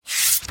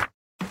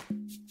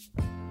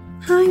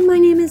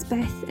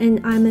Beth, and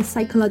I'm a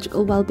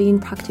psychological wellbeing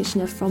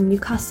practitioner from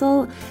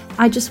Newcastle.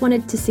 I just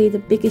wanted to say the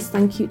biggest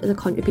thank you to the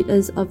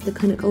contributors of the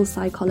Clinical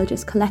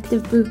Psychologist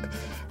Collective book.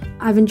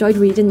 I've enjoyed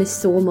reading this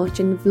so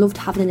much and have loved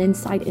having an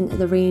insight into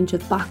the range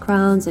of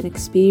backgrounds and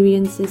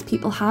experiences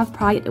people have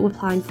prior to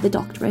applying for the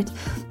doctorate,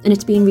 and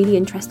it's been really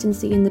interesting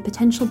seeing the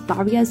potential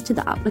barriers to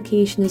the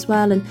application as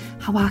well and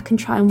how I can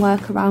try and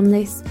work around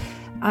this.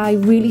 I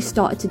really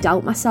started to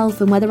doubt myself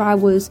and whether I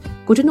was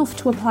good enough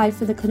to apply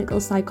for the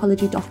clinical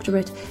psychology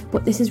doctorate,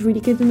 but this has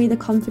really given me the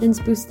confidence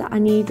boost that I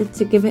needed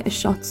to give it a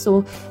shot,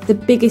 so the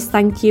biggest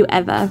thank you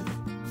ever.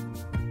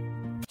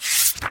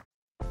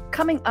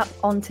 Coming up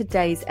on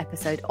today's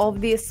episode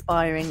of the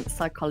Aspiring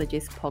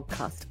Psychologist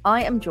podcast,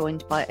 I am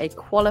joined by a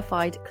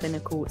qualified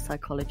clinical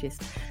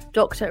psychologist,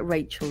 Dr.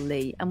 Rachel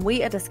Lee, and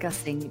we are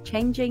discussing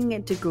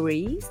changing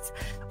degrees.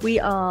 We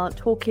are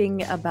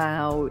talking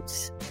about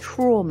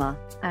trauma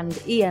and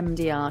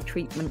EMDR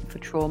treatment for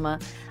trauma,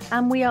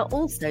 and we are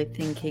also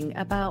thinking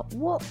about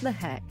what the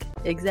heck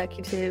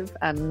executive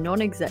and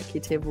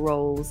non-executive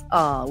roles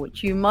are,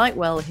 which you might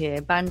well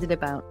hear bandied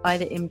about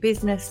either in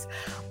business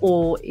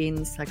or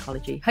in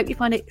psychology. Hope you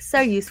find it so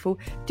useful.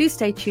 Do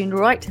stay tuned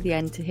right to the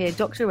end to hear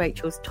Dr.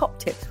 Rachel's top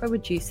tips for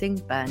reducing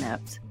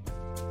burnout.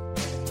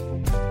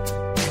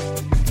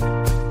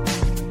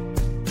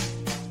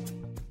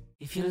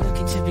 If you're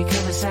looking to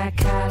become a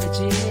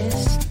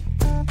psychologist,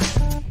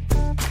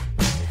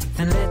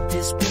 then let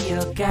this be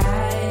your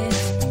guide.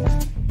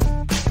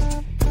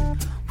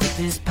 With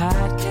this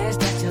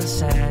podcast at your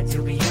side,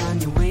 you'll be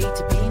on your way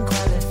to being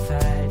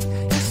qualified.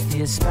 It's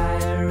the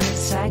Aspiring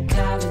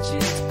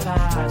Psychologist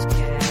podcast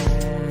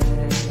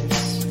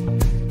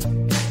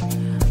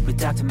with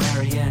Dr.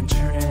 Marianne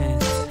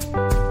Trent.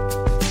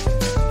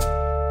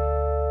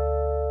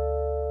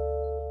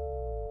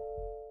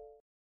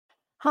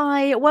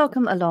 Hi,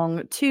 welcome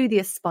along to the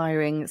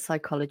Aspiring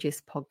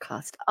Psychologist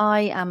podcast.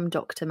 I am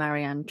Dr.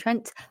 Marianne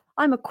Trent.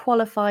 I'm a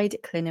qualified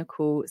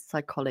clinical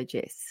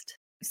psychologist.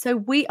 So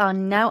we are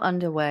now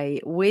underway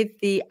with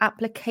the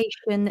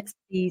application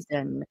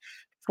season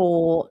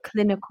for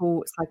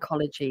clinical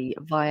psychology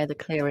via the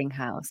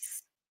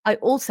Clearinghouse. I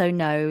also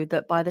know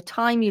that by the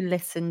time you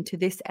listen to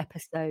this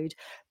episode,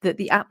 that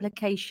the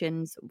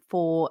applications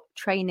for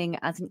training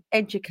as an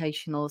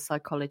educational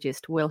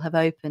psychologist will have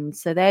opened.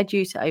 So they're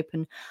due to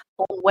open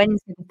on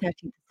Wednesday, the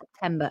 13th of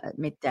September at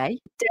midday.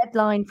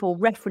 Deadline for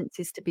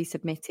references to be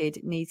submitted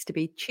needs to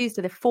be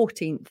Tuesday, the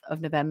 14th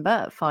of November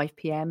at 5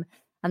 p.m.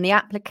 And the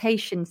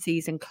application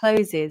season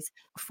closes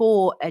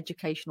for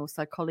educational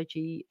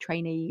psychology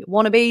trainee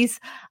wannabes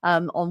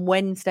on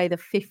Wednesday, the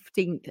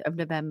 15th of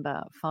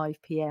November,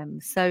 5 p.m.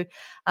 So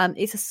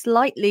it's a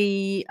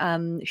slightly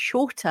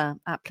shorter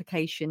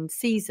application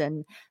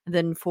season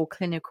than for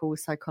clinical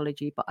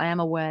psychology, but I am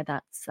aware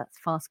that's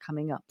fast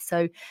coming up.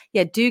 So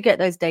yeah, do get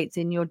those dates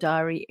in your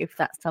diary if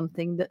that's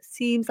something that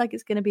seems like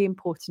it's going to be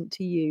important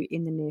to you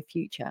in the near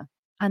future.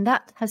 And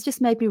that has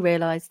just made me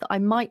realise that I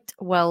might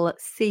well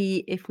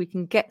see if we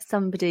can get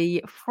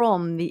somebody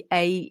from the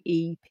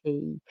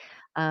AEP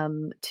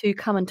to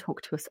come and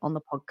talk to us on the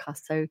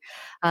podcast. So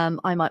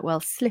I might well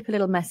slip a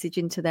little message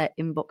into their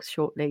inbox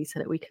shortly so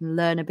that we can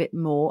learn a bit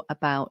more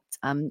about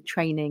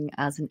training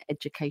as an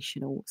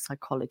educational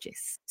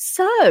psychologist.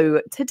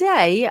 So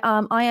today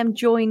I am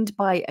joined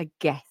by a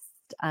guest.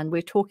 And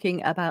we're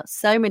talking about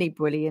so many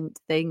brilliant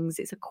things.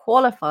 It's a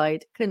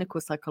qualified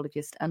clinical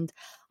psychologist, and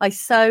I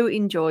so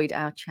enjoyed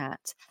our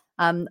chat.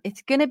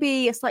 It's going to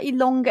be a slightly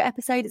longer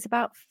episode. It's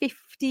about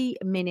 50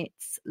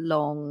 minutes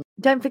long.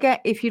 Don't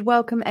forget, if you'd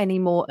welcome any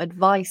more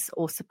advice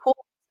or support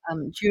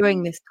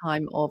during this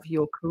time of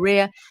your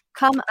career,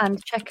 come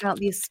and check out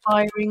the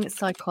Aspiring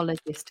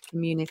Psychologist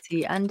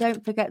community. And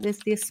don't forget, there's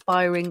the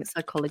Aspiring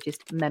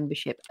Psychologist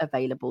membership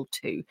available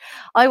too.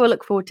 I will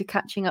look forward to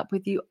catching up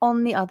with you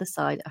on the other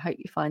side. I hope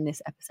you find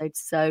this episode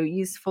so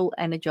useful,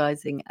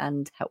 energizing,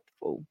 and helpful.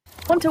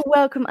 I want to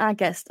welcome our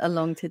guest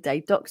along today,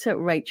 Dr.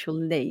 Rachel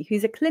Lee,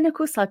 who's a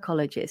clinical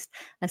psychologist,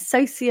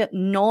 associate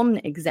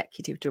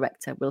non-executive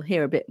director. We'll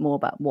hear a bit more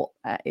about what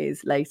that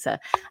is later,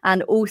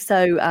 and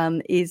also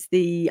is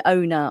the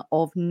owner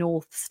of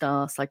North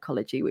Star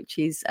Psychology, which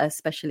is a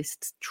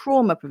specialist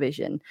trauma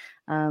provision.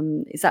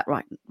 Is that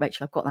right,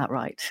 Rachel? I've got that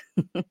right.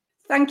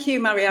 Thank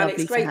you, Marianne.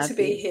 Lovely it's great to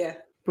be you here.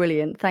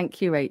 Brilliant.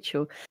 Thank you,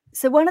 Rachel.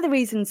 So one of the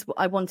reasons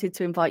I wanted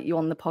to invite you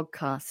on the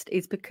podcast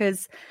is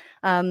because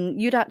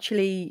you'd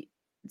actually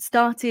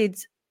started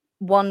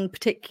one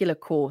particular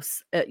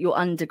course at your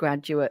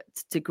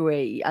undergraduate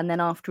degree, and then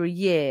after a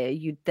year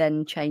you'd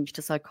then change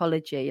to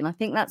psychology. And I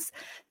think that's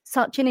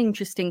such an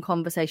interesting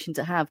conversation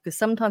to have, because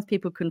sometimes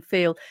people can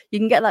feel, you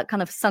can get that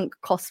kind of sunk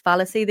cost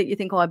fallacy that you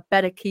think, oh, I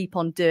better keep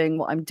on doing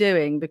what I'm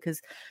doing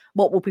because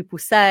what will people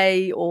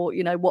say, or,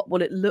 you know, what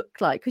will it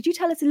look like? Could you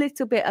tell us a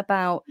little bit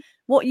about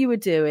what you were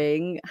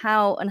doing,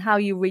 how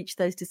you reached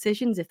those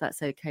decisions, if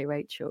that's okay,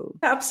 Rachel?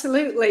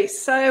 Absolutely.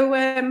 So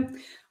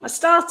I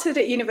started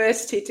at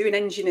university doing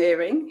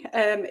engineering.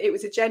 It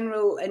was a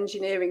general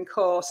engineering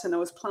course, and I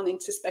was planning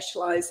to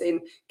specialise in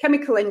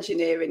chemical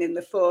engineering in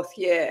the fourth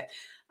year.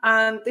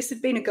 And this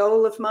had been a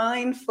goal of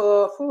mine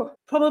for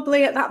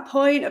probably at that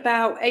point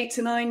about 8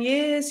 to 9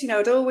 years.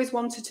 I'd always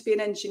wanted to be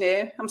an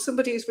engineer. I'm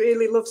somebody who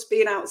really loves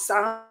being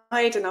outside,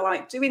 and I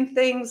like doing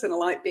things, and I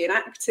like being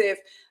active.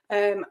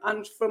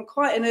 And from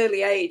quite an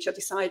early age, I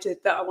decided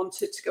that I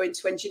wanted to go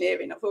into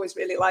engineering. I've always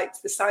really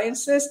liked the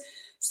sciences.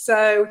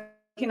 So,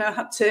 I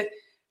had to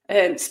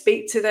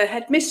speak to the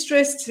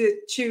headmistress to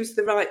choose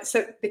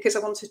because I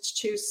wanted to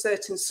choose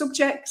certain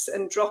subjects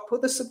and drop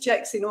other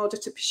subjects in order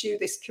to pursue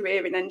this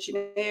career in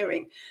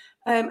engineering.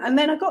 And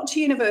then I got to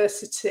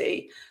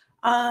university,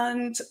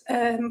 and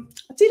I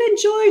did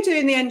enjoy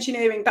doing the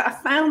engineering, but I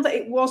found that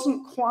it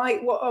wasn't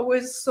quite what I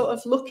was sort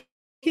of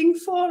looking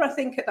for, I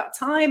think, at that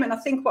time. And I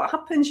think what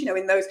happens,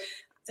 in those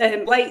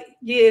late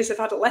years of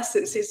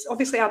adolescence is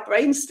obviously our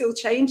brain's still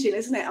changing,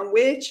 isn't it? And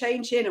we're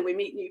changing, and we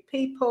meet new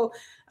people.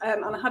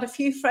 And I had a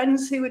few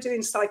friends who were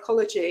doing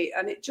psychology,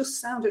 and it just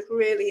sounded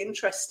really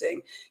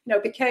interesting.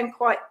 Became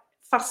quite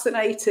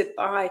fascinated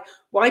by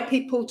why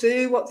people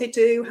do what they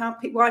do,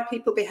 why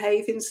people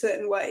behave in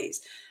certain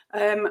ways.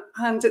 And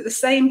at the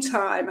same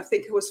time, I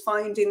think I was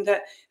finding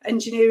that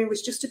engineering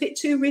was just a bit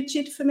too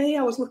rigid for me.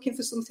 I was looking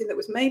for something that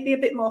was maybe a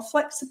bit more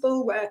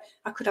flexible, where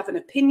I could have an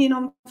opinion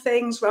on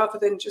things rather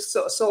than just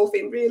sort of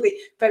solving really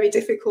very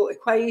difficult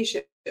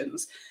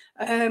equations.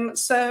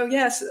 So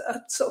yes, I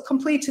sort of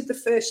completed the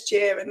first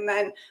year and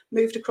then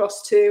moved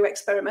across to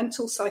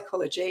experimental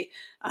psychology.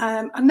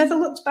 I never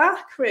looked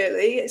back,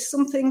 really. It's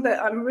something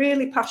that I'm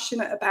really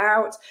passionate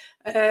about.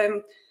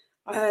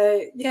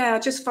 I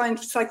just find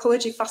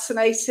psychology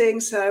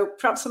fascinating. So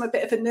perhaps I'm a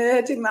bit of a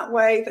nerd in that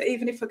way, that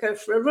even if I go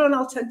for a run,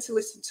 I'll tend to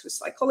listen to a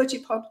psychology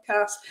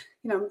podcast,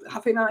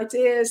 having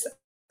ideas.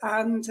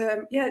 And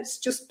it's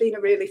just been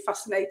a really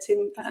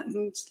fascinating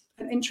and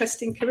an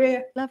interesting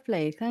career.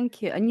 Lovely,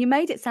 thank you. And you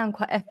made it sound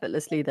quite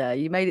effortlessly there.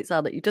 You made it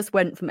sound that you just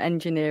went from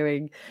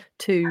engineering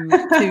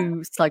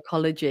to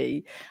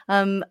psychology.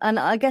 And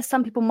I guess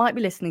some people might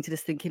be listening to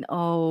this thinking,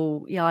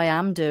 oh, yeah, I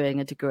am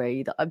doing a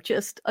degree that I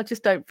just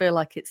don't feel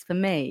like it's for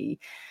me.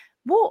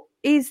 What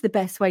is the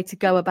best way to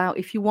go about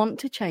if you want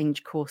to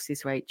change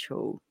courses,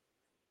 Rachel?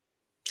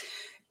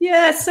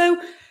 Yeah,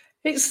 so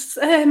it's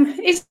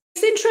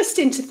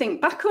interesting to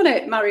think back on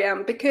it,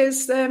 Marianne,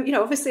 because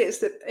obviously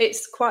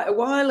it's quite a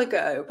while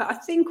ago. But I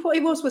think what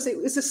it was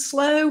a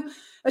slow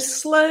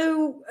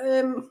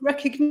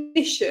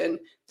recognition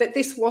that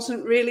this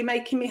wasn't really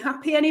making me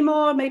happy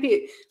anymore.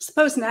 I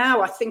suppose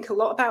now I think a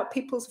lot about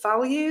people's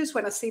values.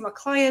 When I see my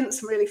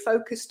clients, I'm really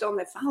focused on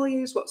their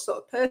values, what sort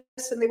of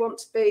person they want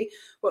to be,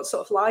 what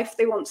sort of life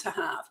they want to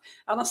have.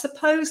 And I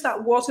suppose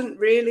that wasn't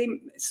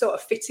really sort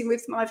of fitting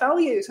with my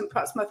values, and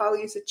perhaps my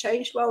values had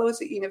changed while I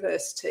was at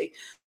university.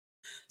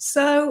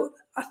 So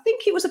I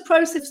think it was a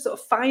process of sort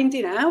of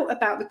finding out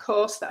about the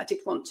course that I did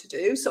want to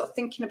do, sort of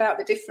thinking about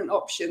the different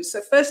options.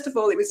 So first of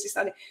all, it was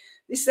deciding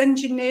this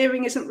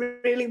engineering isn't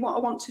really what I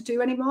want to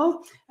do anymore.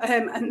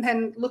 And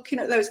then looking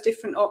at those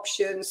different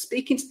options,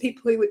 speaking to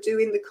people who were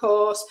doing the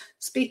course,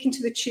 speaking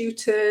to the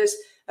tutors,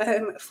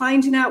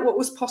 finding out what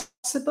was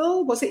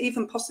possible. Was it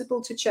even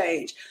possible to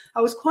change?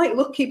 I was quite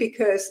lucky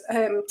because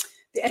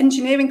the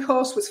engineering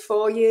course was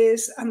 4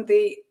 years and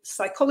the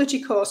psychology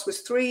course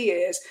was 3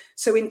 years.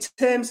 So in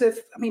terms of,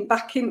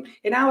 back in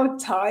our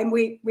time,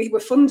 we were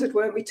funded,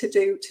 weren't we, to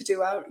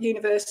do our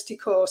university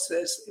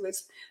courses. It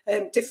was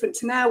different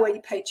to now where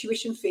you pay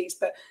tuition fees.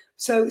 But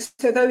so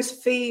those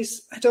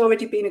fees had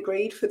already been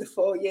agreed for the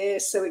 4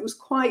 years. So it was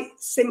quite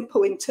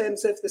simple in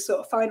terms of the sort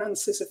of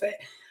finances of it.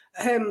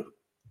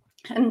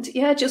 And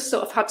just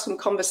sort of had some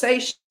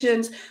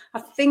conversations. I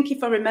think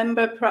if I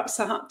remember, perhaps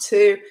I had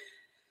to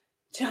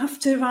have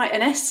to write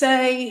an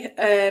essay.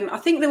 I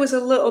think there was a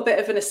little bit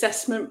of an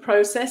assessment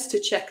process to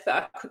check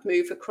that I could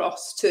move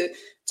across to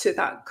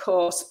that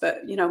course.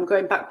 But, I'm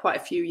going back quite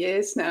a few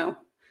years now.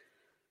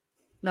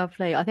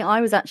 Lovely. I think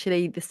I was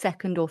actually the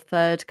second or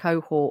third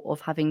cohort of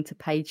having to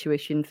pay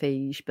tuition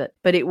fees, but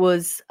it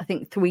was, I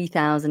think,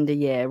 3,000 a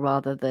year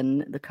rather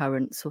than the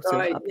current sort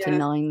of up to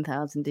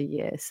 9,000 a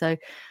year. So,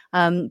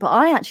 but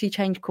I actually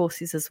changed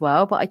courses as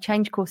well, but I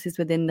changed courses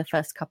within the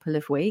first couple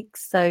of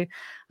weeks. So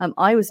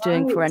I was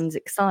doing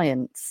forensic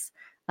science,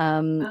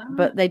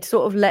 but they'd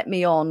sort of let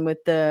me on with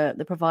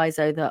the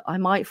proviso that I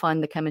might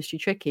find the chemistry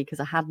tricky because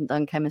I hadn't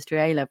done chemistry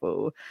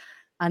A-level.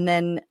 And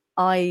then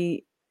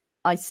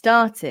I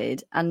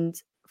started, and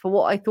for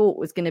what I thought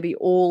was going to be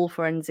all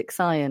forensic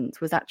science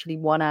was actually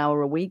 1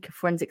 hour a week of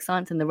forensic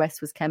science, and the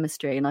rest was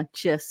chemistry. And I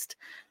just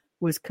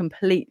was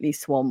completely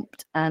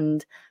swamped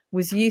and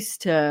was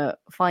used to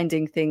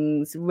finding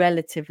things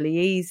relatively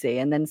easy,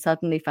 and then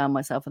suddenly found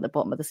myself at the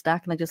bottom of the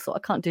stack. And I just thought,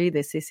 I can't do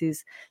this. This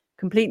is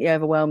completely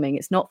overwhelming.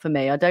 It's not for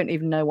me. I don't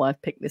even know why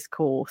I've picked this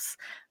course.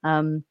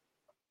 And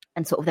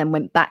sort of then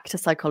went back to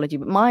psychology.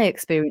 But my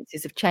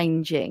experiences of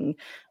changing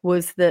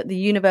was that the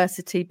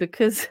university,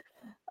 because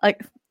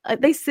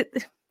they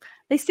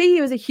see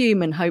you as a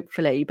human,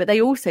 hopefully, but they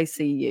also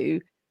see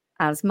you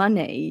as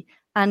money.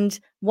 And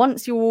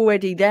once you're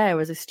already there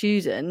as a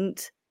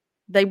student,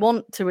 they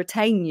want to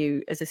retain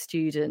you as a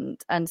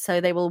student. And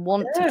so they will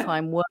want to try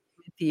and work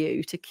with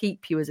you to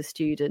keep you as a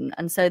student,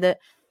 and so that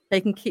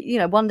they can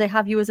keep, one day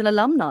have you as an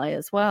alumni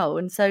as well.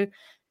 And so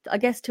I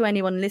guess to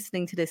anyone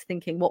listening to this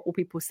thinking, what will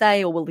people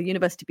say? Or will the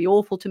university be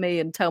awful to me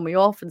and tell me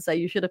off and say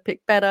you should have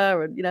picked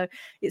better? And,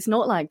 it's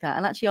not like that.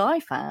 And actually, I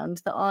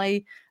found that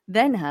I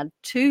then had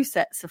 2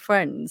 sets of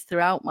friends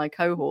throughout my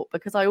cohort,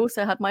 because I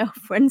also had my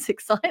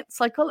forensic science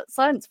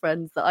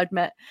friends that I'd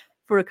met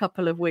for a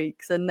couple of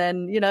weeks. And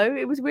then,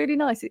 it was really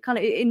nice. It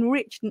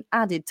enriched and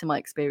added to my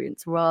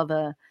experience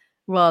rather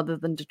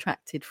than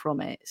detracted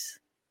from it.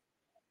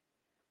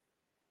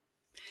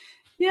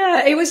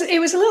 Yeah, it was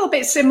a little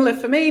bit similar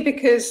for me,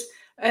 because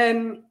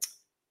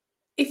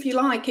if you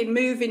like, in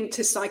moving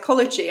to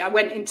psychology, I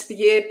went into the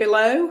year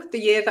below the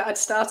year that I'd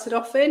started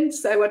off in.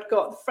 So I'd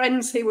got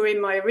friends who were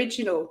in my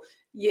original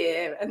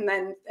year, and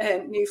then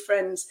new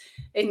friends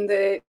in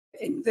the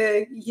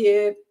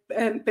year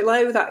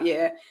below that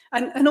year.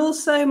 And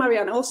also,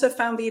 Marianne, also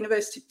found the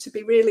university to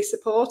be really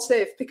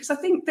supportive, because I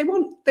think they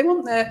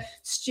want their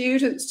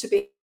students to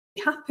be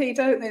happy,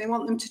 don't they? They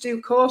want them to do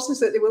courses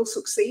that they will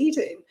succeed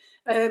in.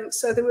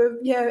 So they were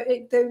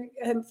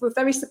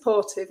very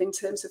supportive in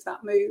terms of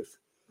that move.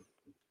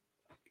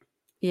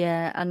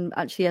 Yeah, and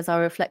actually, as I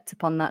reflect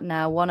upon that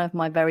now, one of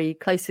my very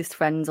closest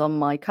friends on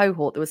my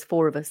cohort, there was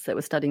 4 of us that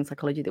were studying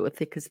psychology that were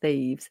thick as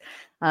thieves.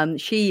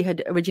 She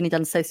had originally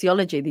done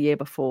sociology the year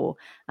before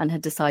and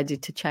had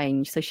decided to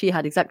change. So she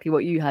had exactly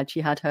what you had.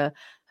 She had her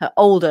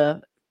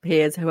older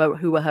peers who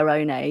were her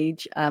own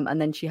age,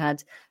 and then she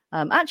had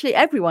actually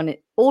everyone.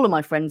 All of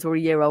my friends were a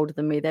year older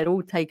than me. They'd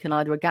all taken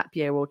either a gap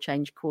year or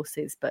changed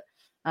courses. But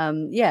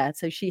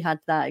so she had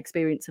that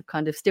experience of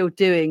kind of still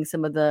doing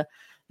some of the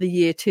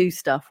year 2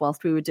 stuff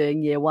whilst we were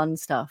doing year 1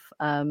 stuff,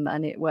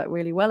 and it worked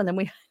really well. And then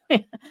we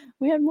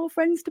had more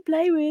friends to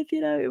play with.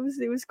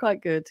 It was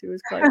quite good. It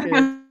was quite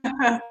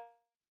good.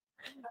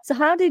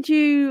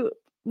 So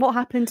what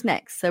happened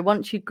next? So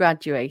once you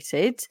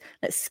graduated,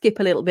 let's skip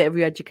a little bit of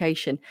your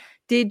education.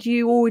 Did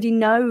you already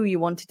know you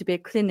wanted to be a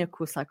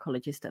clinical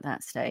psychologist at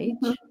that stage?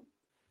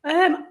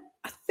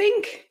 I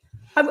think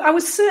I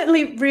was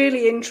certainly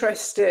really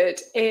interested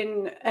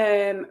in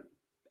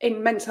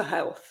mental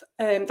health.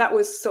 That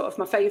was sort of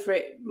my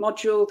favourite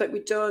module that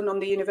we'd done on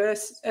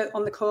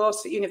the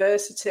course at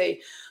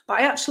university. But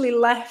I actually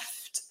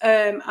left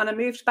and I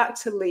moved back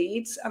to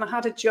Leeds, and I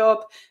had a job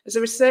as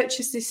a research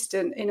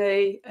assistant in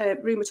a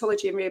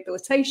rheumatology and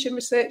rehabilitation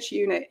research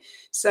unit.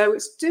 So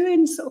it's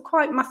doing sort of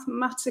quite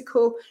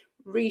mathematical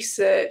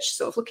research,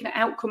 sort of looking at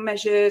outcome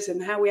measures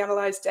and how we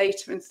analyse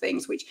data and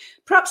things, which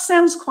perhaps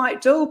sounds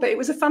quite dull, but it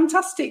was a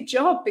fantastic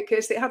job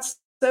because it had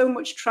so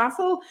much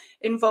travel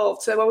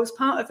involved. So I was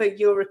part of a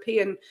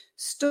European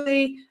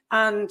study,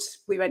 and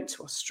we went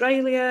to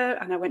Australia,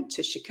 and I went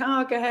to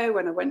Chicago,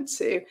 and I went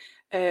to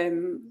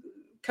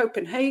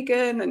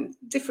Copenhagen and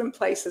different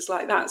places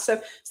like that.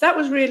 So that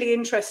was really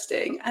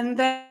interesting. And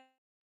then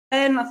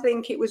I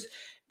think it was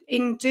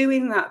in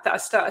doing that I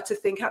started to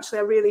think, actually,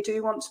 I really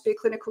do want to be a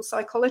clinical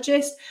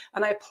psychologist.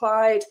 And I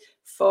applied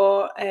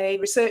for a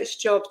research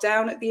job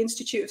down at the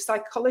Institute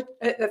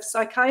of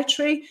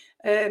Psychiatry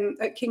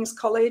at King's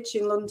College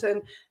in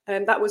London.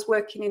 That was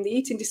working in the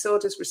eating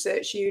disorders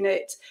research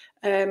unit.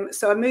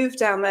 So I moved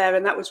down there,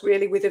 and that was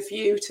really with a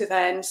view to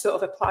then sort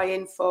of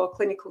applying for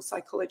clinical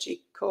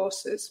psychology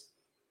courses.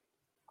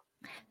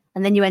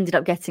 And then you ended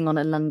up getting on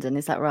in London,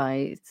 is that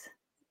right?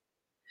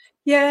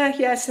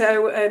 Yeah.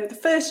 So the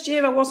first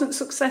year I wasn't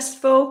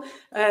successful,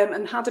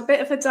 and had a bit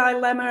of a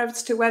dilemma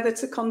as to whether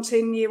to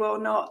continue or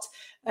not.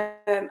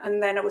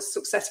 And then I was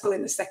successful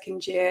in the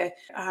second year,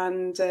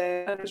 and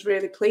I was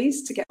really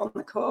pleased to get on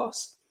the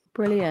course.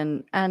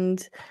 Brilliant.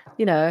 And,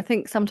 I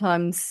think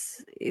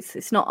sometimes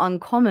it's not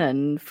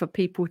uncommon for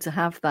people to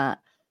have that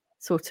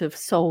sort of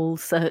soul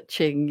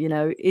searching,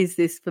 is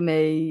this for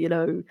me?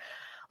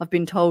 I've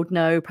been told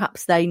no,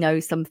 perhaps they know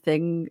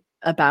something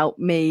about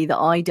me that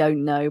I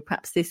don't know.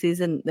 Perhaps this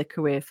isn't the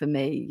career for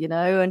me,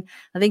 And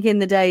I think in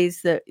the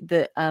days that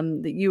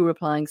you were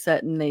applying,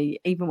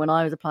 certainly, even when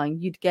I was applying,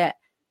 you'd get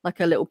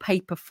like a little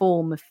paper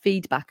form of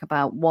feedback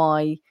about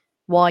why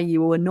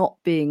you were not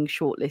being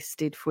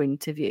shortlisted for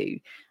interview.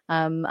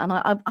 And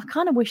I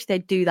kind of wish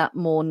they'd do that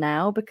more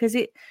now, because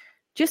it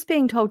just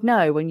being told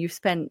no when you've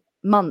spent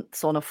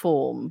months on a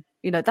form,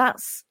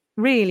 that's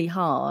really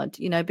hard,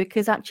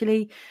 because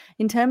actually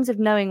in terms of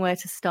knowing where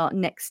to start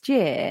next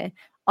year,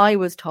 I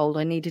was told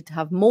I needed to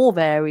have more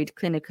varied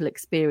clinical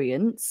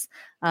experience.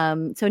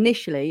 So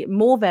initially,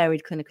 more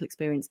varied clinical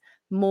experience,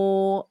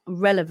 more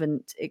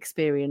relevant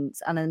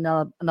experience, and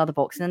another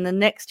box. And then the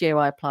next year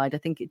I applied, I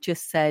think it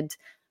just said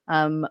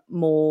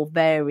more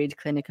varied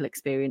clinical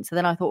experience. So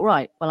then I thought,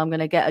 right, well, I'm going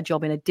to get a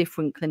job in a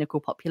different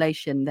clinical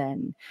population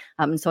then.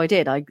 So I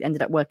did. I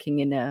ended up working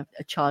in a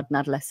child and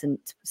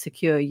adolescent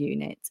secure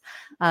unit.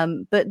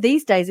 But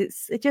these days,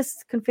 it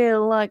just can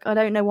feel like I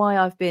don't know why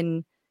I've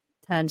been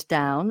turned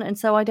down, and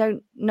so I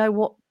don't know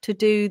what to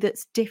do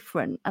that's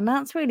different. And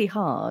that's really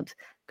hard,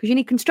 because you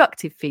need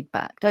constructive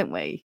feedback, don't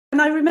we?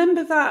 And I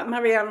remember that,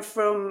 Marianne,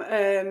 from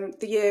the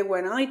year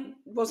when I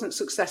wasn't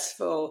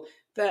successful,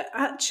 that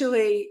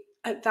actually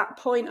at that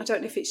point, I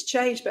don't know if it's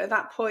changed, but at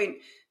that point,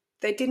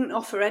 they didn't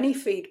offer any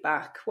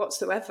feedback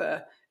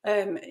whatsoever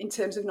in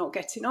terms of not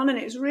getting on. And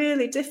it was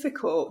really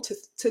difficult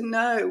to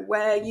know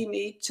where you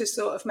need to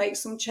sort of make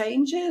some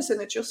changes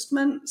and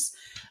adjustments.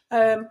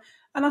 And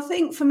I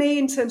think for me,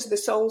 in terms of the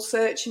soul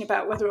searching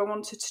about whether I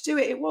wanted to do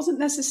it, it wasn't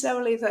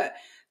necessarily that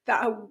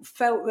I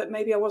felt that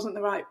maybe I wasn't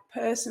the right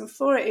person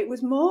for it. It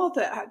was more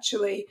that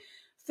actually,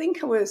 I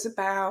think I was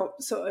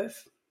about sort of,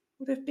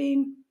 would have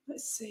been,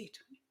 let's see,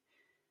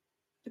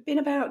 I'd been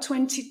about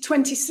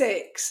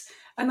 26,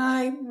 and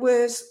I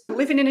was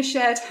living in a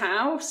shared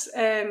house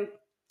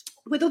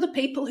with other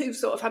people who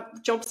sort of had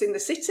jobs in the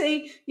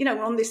city, you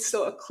know, on this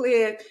sort of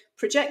clear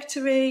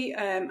trajectory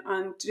and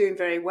doing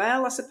very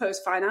well, I suppose,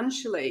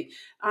 financially.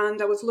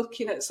 And I was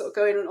looking at sort of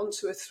going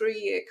onto a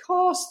 3-year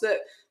course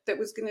that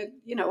was going to,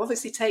 you know,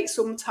 obviously take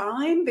some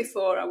time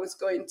before I was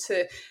going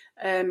to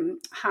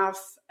have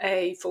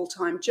a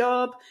full-time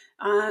job.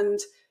 And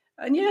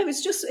yeah,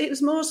 it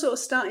was more sort of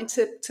starting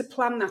to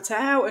plan that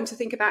out and to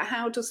think about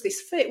how does this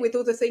fit with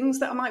other things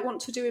that I might want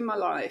to do in my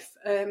life.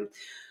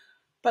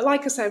 But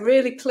like I say, I'm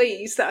really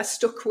pleased that I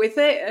stuck with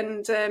it,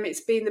 and it's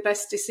been the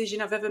best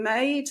decision I've ever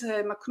made.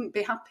 I couldn't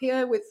be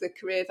happier with the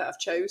career that I've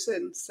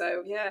chosen.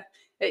 So yeah,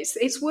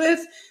 it's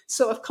worth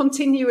sort of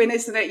continuing,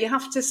 isn't it? You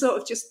have to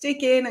sort of just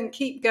dig in and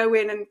keep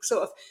going and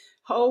sort of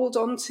hold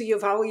on to your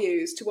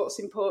values, to what's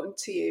important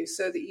to you,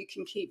 so that you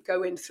can keep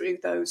going through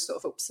those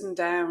sort of ups and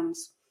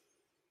downs.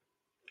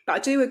 But I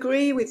do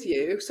agree with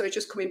you. So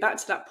just coming back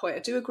to that point, I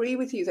do agree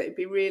with you that it'd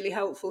be really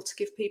helpful to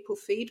give people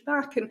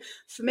feedback. And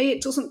for me,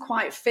 it doesn't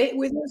quite fit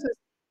with us.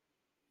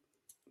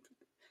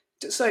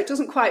 So it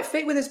doesn't quite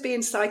fit with us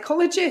being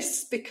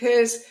psychologists,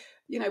 because,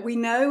 you know, we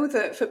know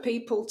that for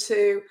people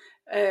to,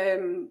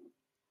 you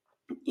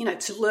know,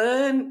 to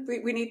learn,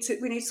 we need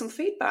some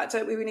feedback,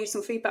 don't we? We need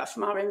some feedback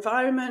from our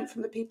environment,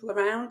 from the people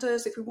around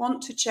us. If we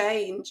want to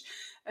change,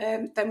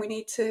 then we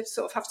need to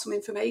sort of have some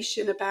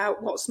information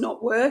about what's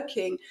not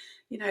working.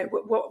 You know,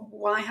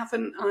 why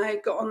haven't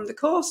I got on the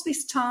course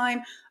this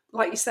time?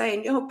 Like you're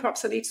saying, oh,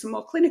 perhaps I need some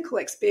more clinical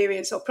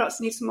experience, or perhaps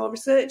I need some more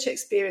research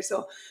experience,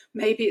 or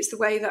maybe it's the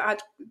way that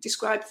I'd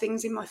describe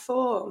things in my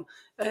form.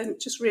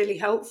 Just really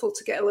helpful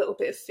to get a little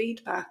bit of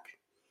feedback.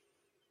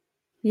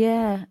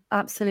 Yeah,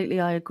 absolutely.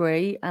 I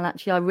agree. And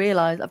actually, I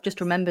realised, I've just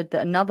remembered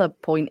that another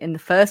point in the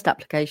first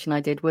application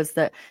I did was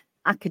that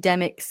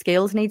academic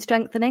skills need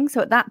strengthening. So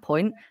at that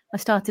point, I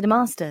started a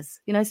master's,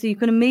 you know, so you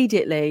can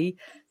immediately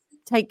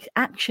take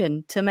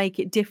action to make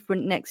it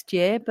different next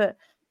year. But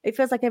it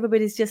feels like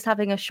everybody's just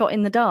having a shot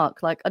in the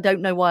dark. Like, I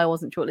don't know why I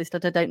wasn't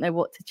shortlisted. I don't know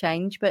what to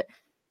change. But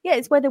yeah,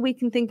 it's whether we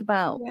can think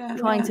about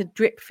trying to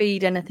drip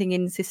feed anything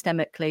in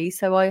systemically.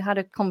 So I had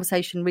a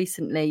conversation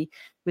recently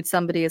with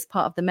somebody as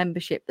part of the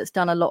membership that's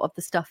done a lot of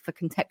the stuff for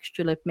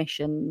contextual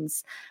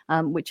admissions,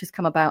 which has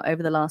come about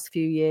over the last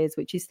few years,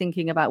 which is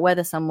thinking about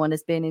whether someone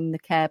has been in the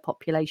care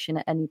population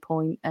at any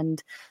point,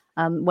 and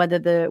whether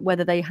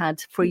they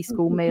had free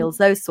school meals,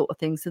 those sort of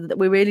things, so that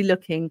we're really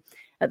looking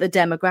at the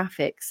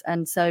demographics.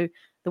 And so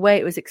the way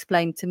it was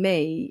explained to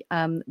me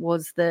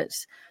was that,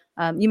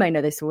 you may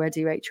know this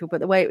already, Rachel,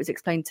 but the way it was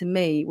explained to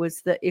me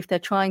was that if they're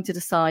trying to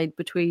decide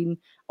between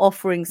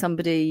offering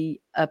somebody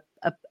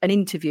an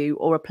interview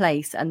or a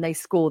place and they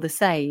score the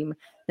same,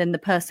 then the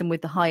person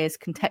with the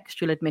highest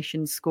contextual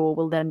admission score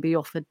will then be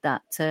offered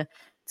that to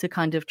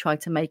kind of try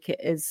to make it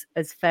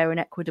as fair and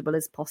equitable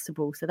as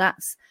possible. So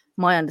that's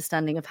my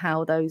understanding of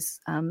how those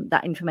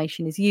that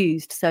information is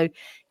used. So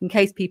in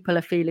case people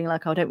are feeling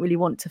like, I don't really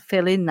want to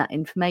fill in that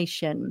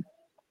information,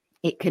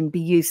 it can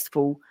be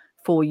useful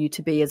for you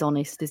to be as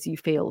honest as you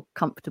feel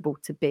comfortable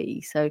to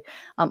be. So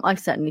I've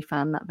certainly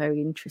found that very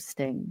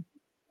interesting.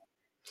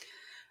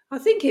 I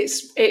think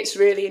it's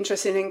really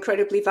interesting and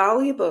incredibly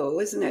valuable,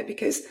 isn't it?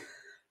 Because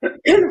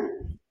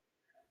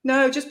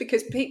just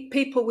because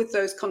people with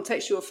those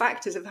contextual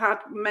factors have had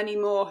many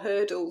more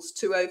hurdles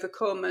to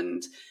overcome,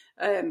 and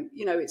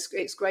you know,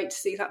 it's great to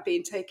see that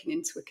being taken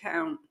into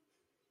account.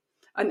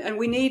 And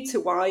we need to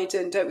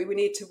widen, don't we? We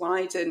need to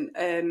widen.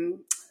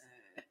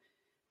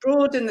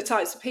 Broaden the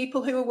types of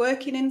people who are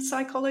working in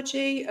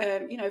psychology.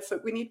 You know,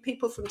 we need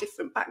people from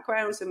different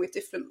backgrounds and with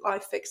different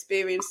life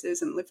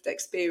experiences and lived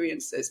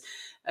experiences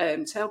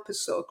to help us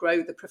sort of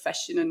grow the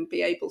profession and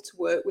be able to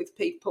work with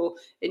people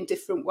in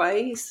different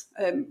ways,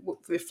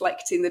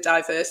 reflecting the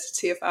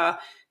diversity of our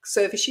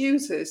service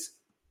users.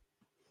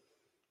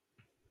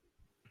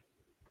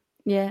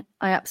 Yeah,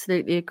 I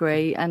absolutely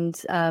agree. And,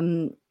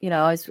 you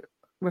know, I was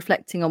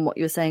reflecting on what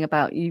you were saying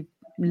about you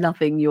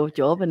loving your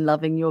job and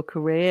loving your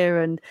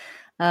career, and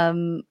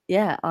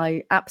yeah,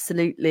 I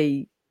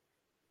absolutely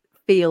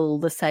feel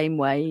the same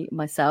way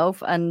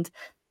myself. And,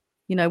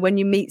 you know, when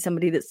you meet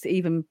somebody that's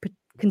even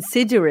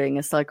considering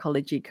a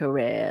psychology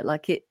career,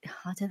 like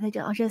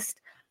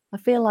I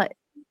feel like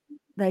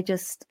they're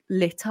just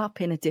lit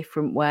up in a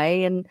different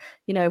way. And,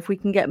 you know, if we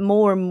can get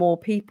more and more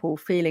people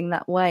feeling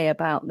that way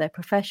about their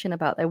profession,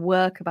 about their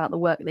work, about the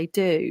work they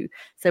do.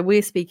 So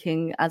we're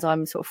speaking, as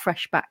I'm sort of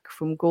fresh back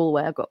from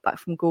Galway, I got back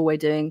from Galway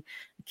doing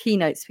a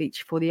keynote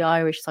speech for the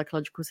Irish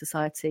Psychological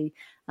Society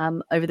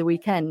over the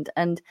weekend.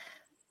 And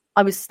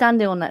I was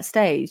standing on that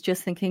stage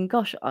just thinking,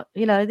 gosh,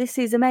 you know, this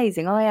is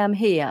amazing. I am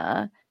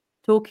here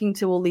talking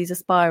to all these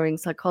aspiring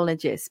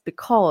psychologists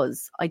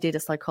because I did a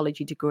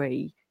psychology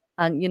degree.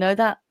 And, you know,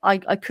 that I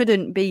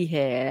couldn't be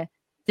here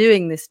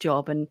doing this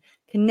job and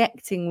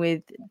connecting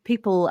with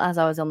people as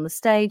I was on the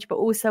stage, but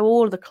also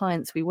all of the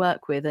clients we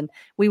work with. And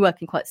we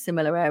work in quite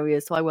similar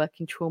areas. So I work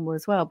in trauma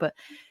as well. But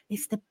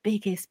it's the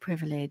biggest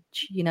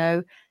privilege, you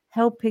know,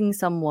 helping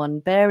someone,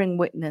 bearing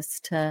witness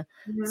to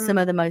some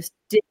of the most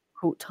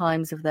difficult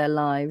times of their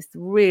lives,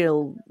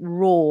 real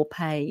raw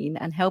pain,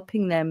 and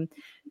helping them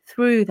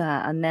through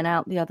that and then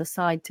out the other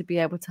side to be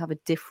able to have a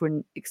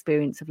different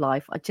experience of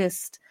life.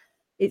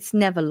 It's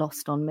never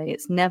lost on me.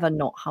 It's never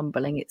not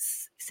humbling.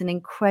 It's an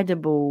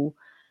incredible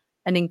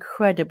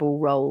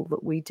role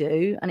that we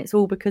do. And it's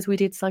all because we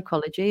did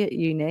psychology at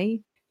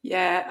uni.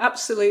 Yeah,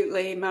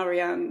 absolutely,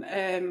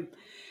 Marianne.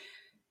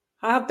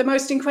 I had the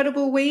most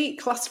incredible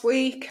week last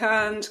week,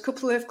 and a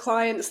couple of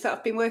clients that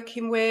I've been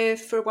working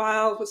with for a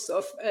while was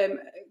sort of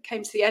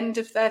came to the end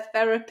of their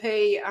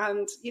therapy,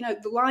 and you know,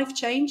 the life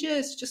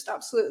changes just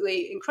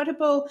absolutely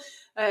incredible.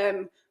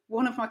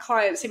 One of my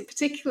clients in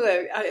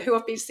particular, who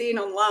I've been seeing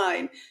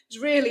online, was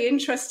really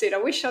interested. I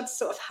wish I'd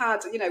sort of had,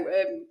 you know,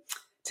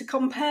 to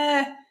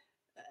compare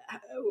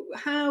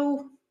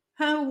how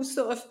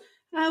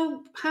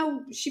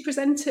she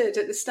presented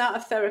at the start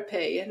of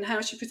therapy and how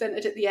she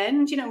presented at the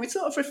end. You know, we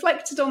sort of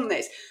reflected on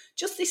this,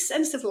 just this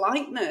sense of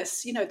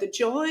lightness, you know, the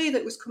joy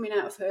that was coming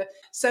out of her.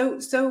 So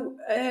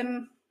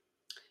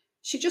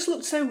she just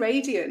looked so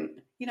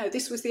radiant. You know,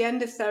 this was the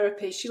end of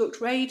therapy. She looked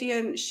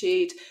radiant.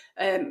 She'd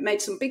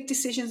made some big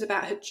decisions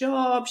about her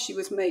job. She'd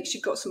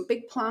got some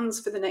big plans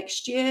for the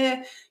next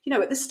year. You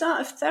know, at the start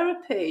of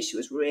therapy, she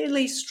was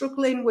really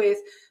struggling with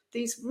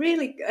these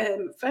really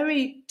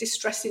very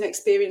distressing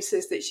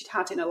experiences that she'd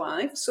had in her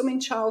life, some in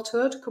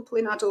childhood, a couple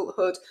in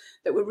adulthood,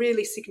 that were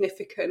really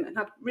significant and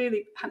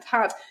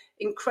had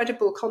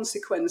incredible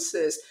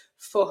consequences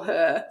for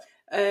her.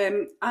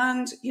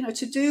 And you know,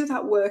 to do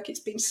that work, it's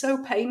been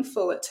so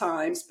painful at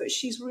times, but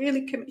she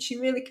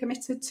really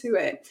committed to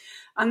it.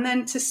 And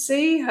then to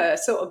see her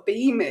sort of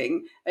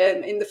beaming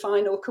in the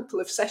final couple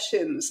of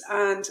sessions,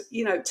 and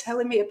you know,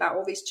 telling me about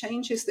all these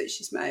changes that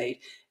she's made,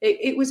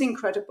 it was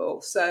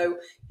incredible. So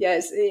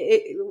yes,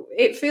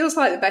 it feels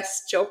like the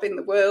best job in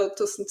the world,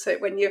 doesn't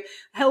it? When you're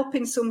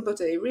helping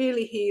somebody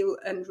really heal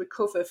and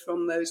recover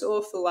from those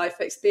awful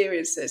life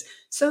experiences,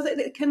 so that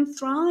they can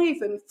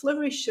thrive and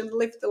flourish and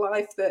live the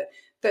life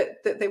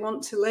that they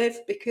want to live.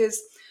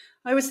 Because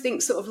I always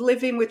think sort of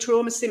living with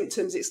trauma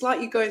symptoms, it's like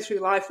you're going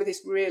through life with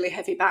this really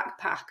heavy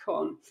backpack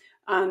on,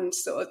 and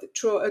sort of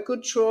a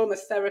good trauma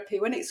therapy,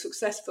 when it's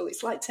successful,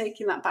 it's like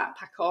taking that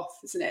backpack off,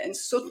 isn't it? And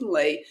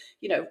suddenly,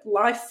 you know,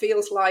 life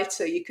feels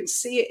lighter. You can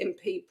see it in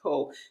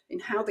people, in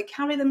how they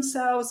carry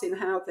themselves, in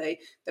how the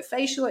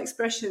facial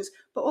expressions,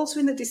 but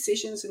also in the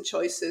decisions and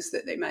choices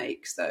that they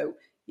make. So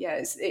yeah,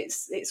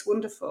 it's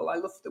wonderful. I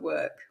love the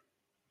work.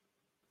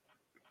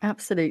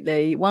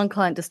 Absolutely. One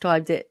client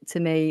described it to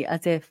me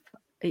as if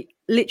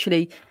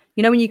literally,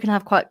 you know, when you can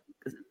have quite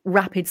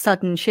rapid,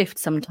 sudden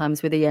shifts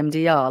sometimes with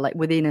EMDR, like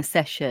within a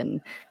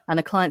session. And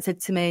a client said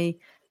to me,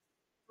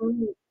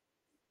 well,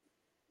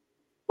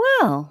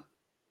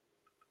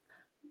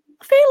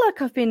 I feel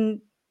like I've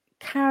been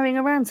carrying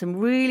around some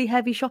really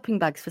heavy shopping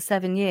bags for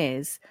 7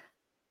 years.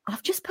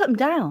 I've just put them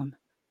down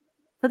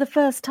for the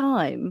first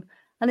time.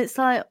 And it's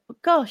like,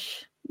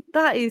 gosh,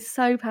 that is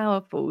so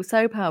powerful,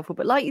 so powerful.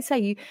 But like you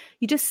say,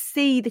 you just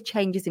see the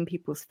changes in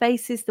people's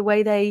faces, the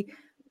way they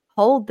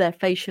hold their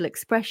facial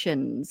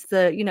expressions,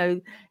 you know,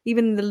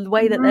 even the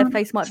way that their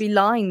face might be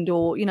lined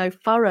or, you know,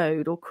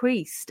 furrowed or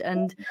creased,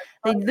 and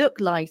they look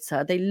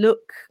lighter, they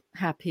look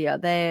happier,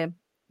 they're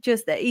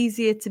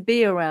easier to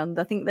be around.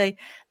 I think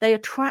they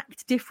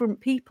attract different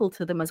people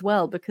to them as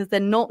well, because they're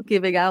not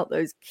giving out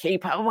those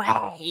keep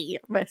away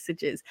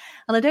messages.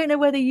 And I don't know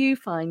whether you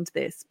find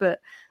this, but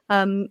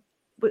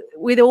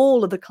with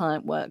all of the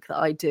client work that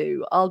I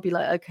do, I'll be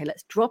like, okay,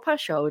 let's drop our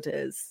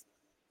shoulders,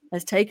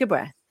 let's take a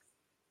breath.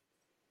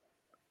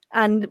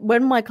 And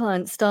when my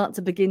clients start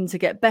to begin to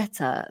get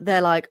better,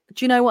 they're like,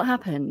 do you know what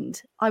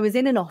happened? I was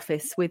in an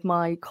office with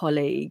my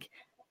colleague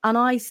and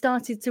I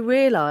started to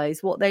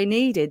realize what they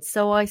needed.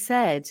 So I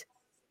said,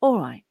 all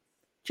right,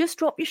 just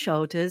drop your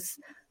shoulders,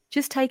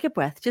 just take a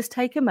breath, just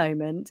take a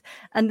moment.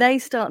 And they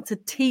start to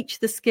teach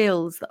the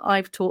skills that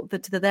I've taught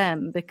to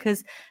them,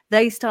 because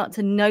they start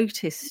to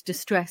notice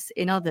distress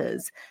in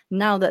others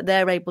now that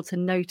they're able to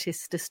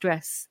notice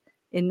distress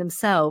in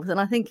themselves. And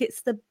I think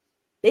it's the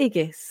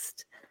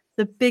biggest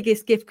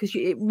gift, because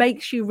it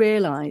makes you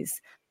realize,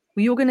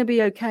 well, you're going to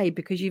be okay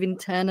because you've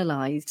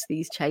internalized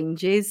these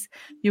changes.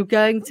 You're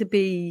going to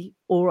be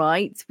all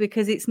right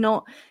because it's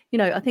not, you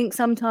know, I think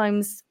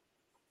sometimes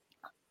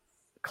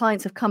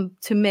clients have come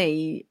to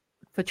me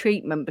for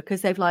treatment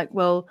because they've like,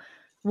 well,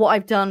 what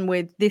I've done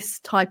with this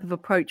type of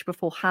approach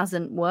before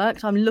hasn't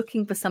worked. I'm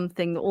looking for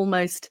something that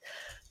almost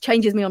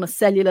changes me on a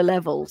cellular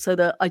level so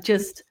that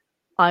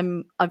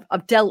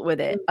I've dealt with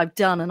it, I've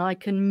done, and I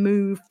can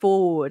move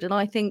forward. And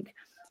I think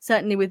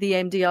certainly with the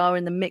EMDR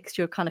and the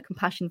mixture of kind of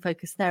compassion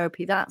focused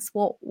therapy, that's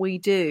what we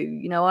do.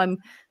 You know, I'm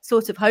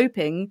sort of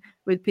hoping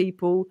with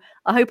people,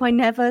 I hope I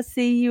never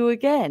see you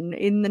again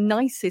in the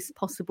nicest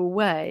possible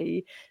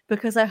way,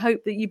 because I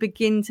hope that you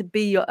begin to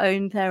be your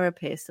own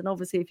therapist. And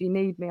obviously, if you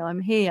need me, I'm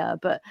here.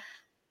 But,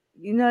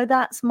 you know,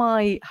 that's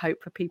my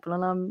hope for people.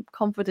 And I'm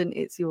confident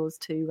it's yours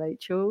too,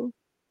 Rachel.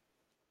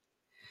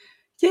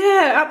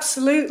 Yeah,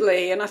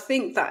 absolutely. And I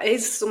think that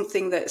is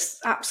something that's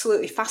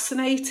absolutely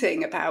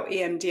fascinating about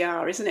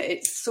EMDR, isn't it?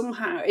 It's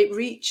somehow, it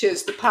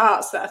reaches the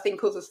parts that I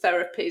think other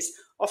therapies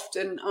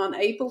often aren't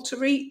able to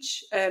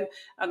reach. And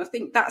I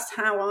think that's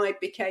how I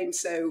became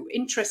so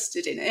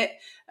interested in it.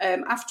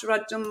 After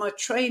I'd done my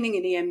training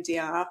in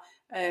EMDR,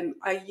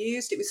 I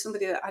used it with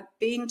somebody that I'd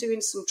been doing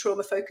some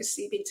trauma-focused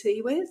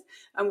CBT with,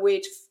 and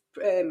we'd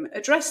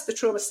addressed the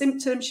trauma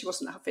symptoms. She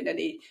wasn't having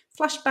any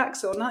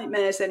flashbacks or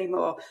nightmares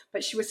anymore,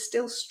 but she was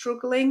still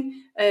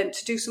struggling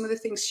to do some of the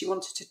things she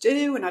wanted to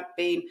do. And I'd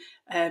been,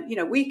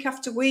 week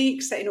after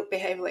week, setting up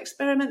behavioural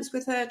experiments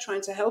with her,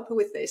 trying to help her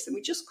with this, and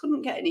we just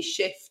couldn't get any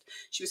shift.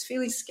 She was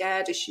feeling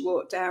scared as she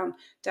walked down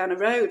a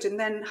road. And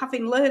then,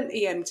 having learned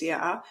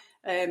EMDR,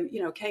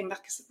 came back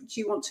and said, do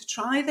you want to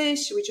try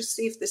this? Should we just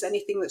see if there's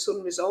anything that's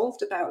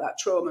unresolved about that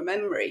trauma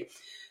memory?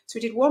 So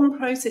we did one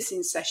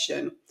processing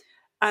session.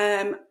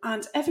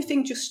 And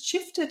everything just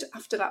shifted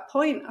after that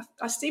point.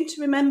 I seem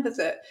to remember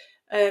that,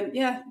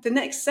 the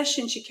next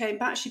session she came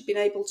back, she'd been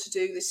able to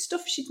do this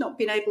stuff she'd not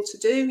been able to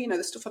do,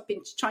 the stuff I've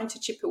been trying to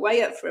chip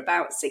away at for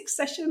about 6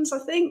 sessions, I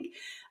think.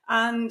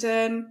 And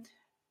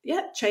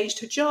changed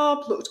her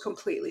job, looked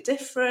completely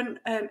different.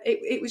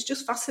 It was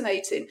just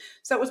fascinating.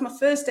 So that was my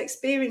first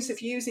experience of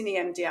using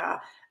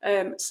EMDR.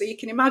 So you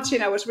can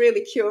imagine I was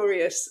really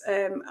curious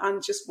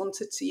and just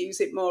wanted to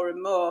use it more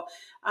and more.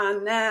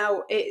 And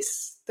now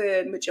it's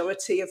the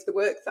majority of the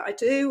work that I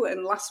do.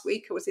 And last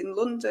week I was in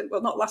London,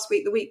 well, not last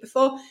week, the week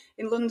before,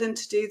 in London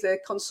to do the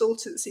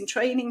consultants in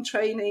training. Just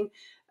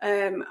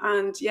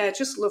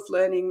love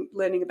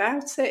learning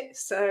about it.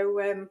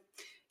 So,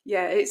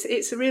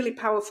 it's a really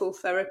powerful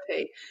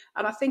therapy.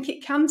 And I think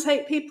it can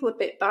take people a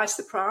bit by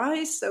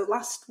surprise. So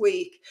last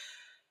week,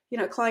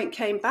 a client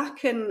came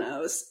back and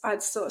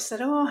I'd sort of said,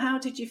 oh, how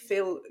did you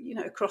feel,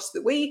 across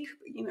the week?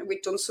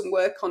 We'd done some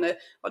work on a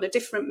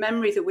different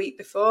memory the week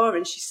before.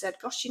 And she said,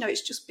 gosh,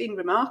 it's just been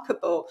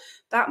remarkable.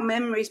 That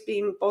memory's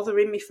been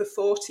bothering me for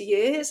 40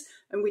 years.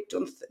 And we'd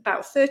done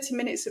about 30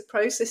 minutes of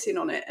processing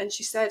on it. And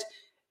she said,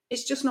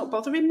 it's just not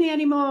bothering me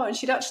anymore. And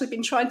she'd actually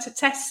been trying to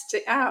test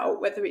it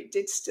out, whether it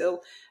did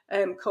still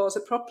cause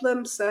a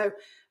problem. So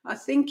I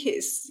think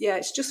it's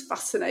just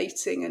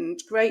fascinating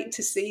and great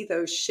to see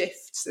those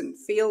shifts and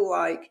feel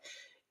like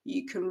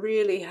you can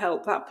really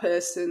help that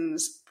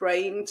person's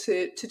brain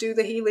to do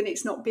the healing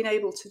it's not been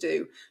able to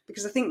do.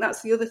 Because I think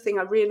that's the other thing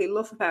I really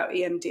love about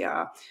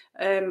EMDR,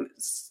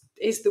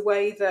 is the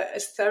way that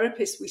as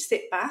therapists we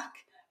sit back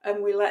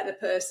and we let the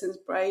person's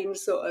brain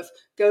sort of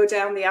go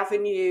down the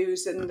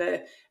avenues and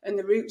the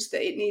routes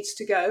that it needs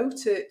to go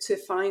to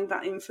find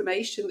that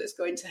information that's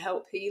going to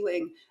help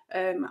healing.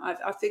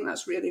 I think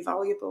that's really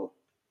valuable.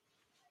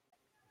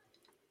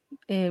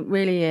 It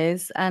really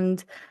is.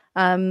 And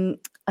I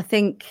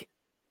think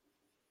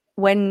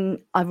when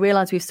I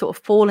realised we've sort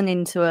of fallen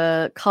into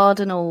a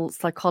cardinal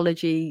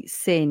psychology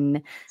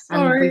sin,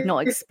 and we've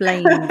not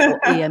explained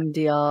what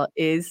EMDR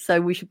is. So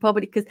we should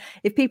probably, because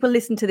if people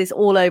listen to this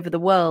all over the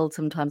world,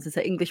 sometimes they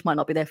say English might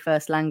not be their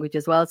first language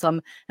as well. So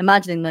I'm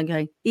imagining them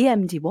going,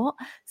 EMD what?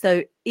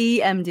 So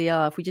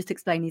EMDR, if we just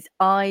explain, is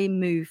eye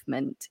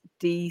movement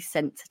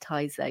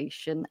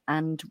desensitization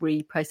and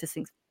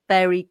reprocessing.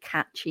 Very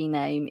catchy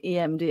name,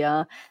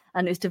 EMDR,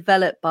 and it was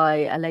developed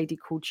by a lady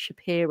called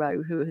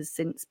Shapiro, who has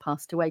since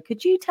passed away.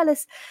 Could you tell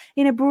us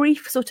in a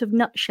brief sort of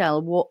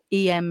nutshell what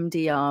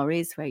EMDR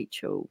is,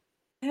 Rachel?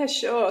 Yeah,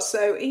 sure.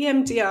 So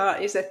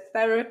EMDR is a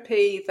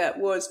therapy that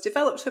was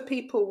developed for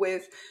people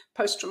with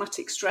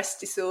post-traumatic stress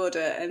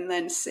disorder, and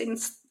then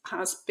since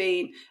has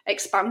been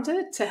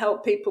expanded to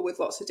help people with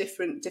lots of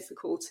different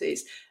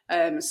difficulties.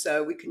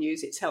 So we can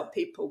use it to help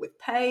people with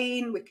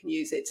pain. We can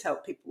use it to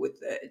help people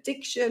with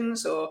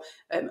addictions or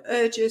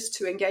urges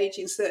to engage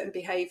in certain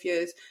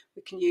behaviours.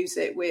 We can use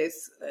it with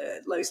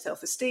low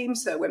self-esteem.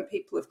 So when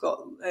people have got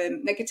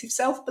negative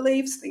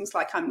self-beliefs, things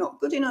like I'm not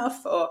good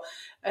enough, or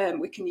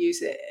we can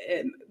use it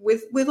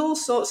with all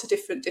sorts of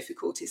different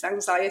difficulties,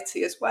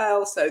 anxiety as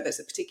well. So there's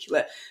a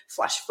particular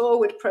flash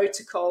forward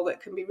protocol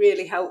that can be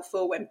really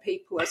helpful when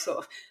people are sort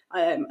of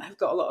have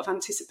got a lot of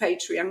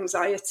anticipatory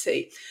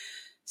anxiety.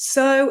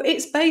 So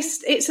it's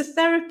a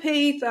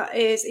therapy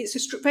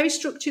it's a very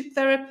structured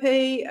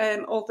therapy,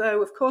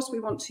 although of course we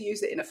want to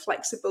use it in a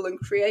flexible and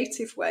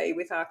creative way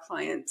with our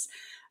clients.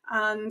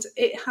 And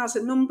it has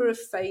a number of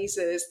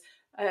phases.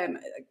 I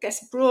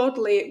guess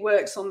broadly it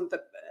works on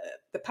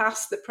the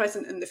past, the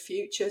present and the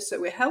future. So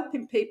we're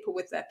helping people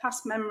with their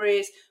past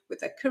memories, with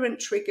their current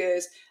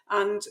triggers,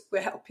 and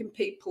we're helping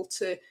people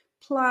to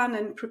plan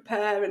and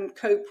prepare and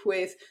cope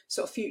with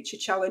sort of future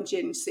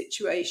challenging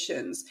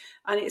situations.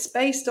 And it's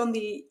based on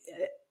the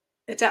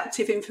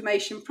adaptive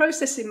information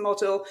processing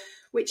model,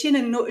 which in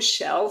a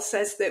nutshell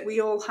says that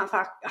we all have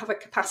a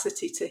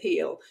capacity to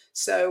heal.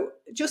 So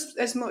just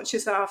as much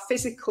as our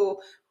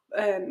physical,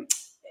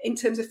 in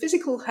terms of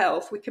physical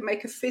health, we can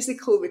make a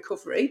physical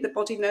recovery. The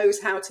body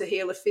knows how to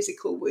heal a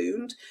physical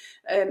wound.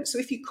 So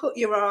if you cut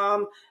your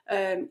arm,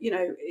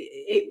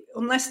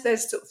 unless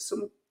there's sort of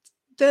some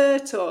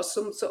dirt or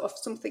some sort of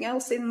something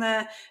else in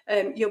there,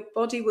 your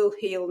body will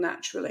heal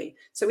naturally.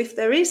 So if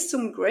there is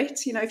some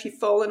grit, if you've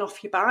fallen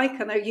off your bike,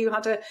 I know you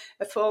had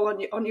a fall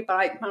on your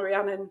bike,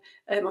 Marianne,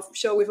 and I'm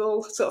sure we've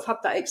all sort of had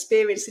that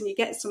experience, and you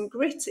get some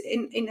grit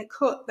in a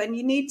cut, then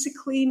you need to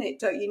clean it,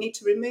 don't you? You need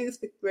to remove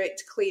the grit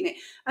to clean it,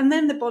 and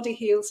then the body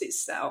heals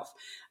itself.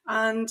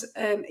 And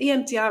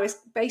EMDR is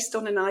based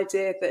on an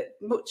idea that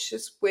much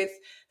as with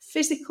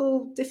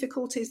physical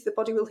difficulties, the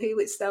body will heal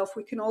itself,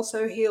 we can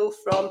also heal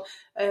from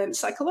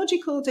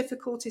psychological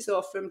difficulties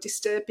or from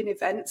disturbing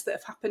events that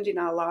have happened in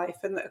our life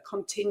and that are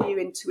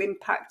continuing to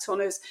impact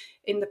on us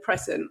in the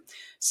present.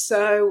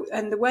 So,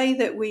 and the way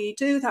that we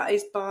do that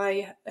is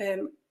by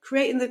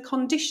creating the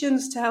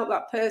conditions to help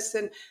that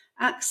person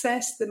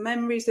access the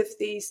memories of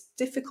these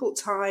difficult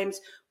times,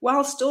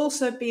 whilst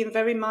also being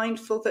very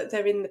mindful that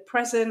they're in the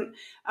present,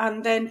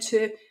 and then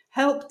to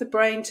help the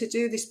brain to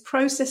do this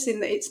processing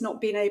that it's not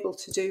been able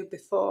to do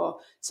before.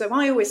 So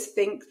I always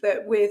think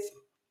that with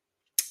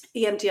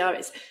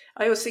EMDR,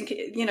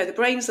 the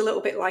brain's a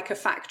little bit like a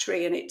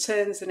factory, and it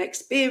turns an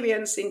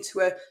experience into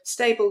a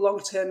stable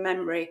long-term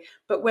memory.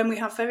 But when we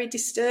have very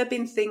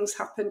disturbing things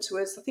happen to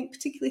us, I think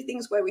particularly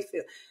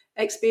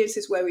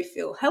experiences where we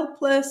feel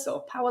helpless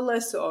or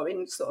powerless or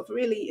in sort of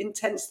really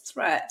intense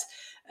threat,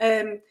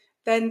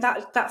 then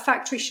that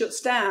factory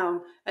shuts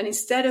down, and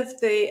instead of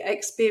the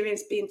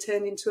experience being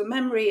turned into a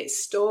memory,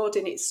 it's stored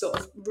in its sort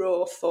of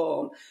raw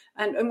form.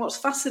 And what's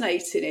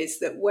fascinating is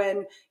that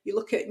when you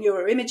look at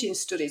neuroimaging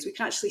studies, we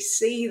can actually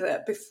see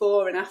that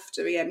before and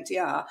after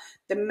EMDR,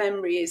 the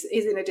memory is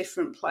in a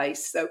different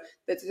place. So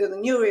the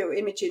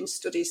neuroimaging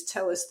studies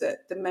tell us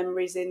that the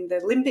memory is in the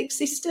limbic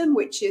system,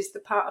 which is the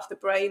part of the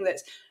brain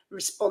that's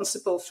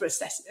responsible for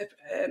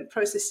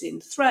processing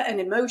threat and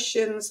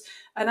emotions.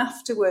 And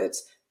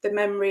afterwards, the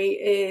memory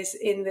is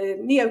in the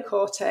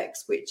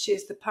neocortex, which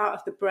is the part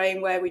of the brain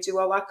where we do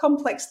all our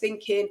complex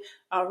thinking,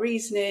 our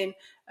reasoning,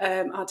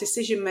 our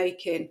decision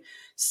making.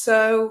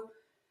 So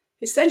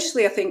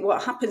essentially, I think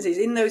what happens is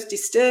in those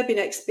disturbing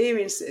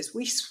experiences,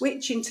 we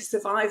switch into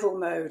survival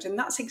mode. And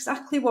that's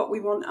exactly what we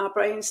want our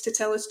brains to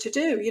tell us to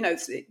do.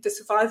 The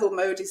survival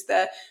mode is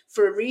there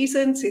for a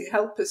reason, to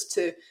help us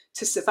to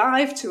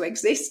survive, to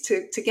exist,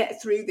 to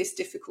get through this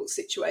difficult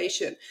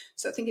situation.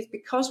 So I think it's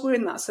because we're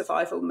in that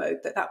survival mode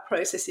that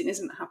processing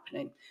isn't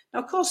happening. Now,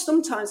 of course,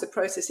 sometimes the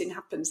processing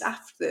happens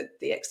after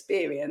the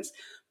experience,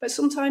 but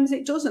sometimes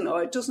it doesn't,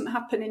 or it doesn't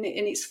happen in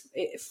its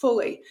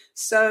fully.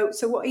 So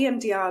what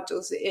EMDR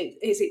does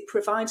is it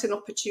provides an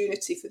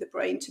opportunity for the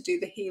brain to do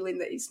the healing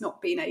that it's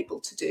not been able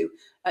to do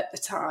at the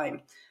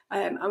time.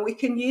 And we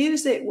can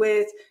use it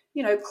with,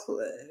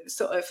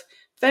 sort of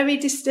very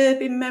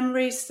disturbing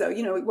memories. So,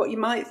 what you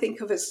might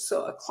think of as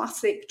sort of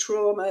classic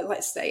trauma,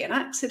 let's say an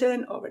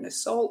accident or an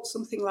assault,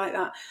 something like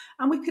that.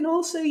 And we can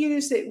also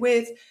use it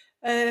with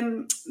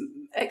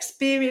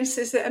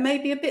experiences that are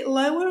maybe a bit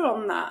lower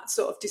on that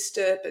sort of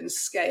disturbance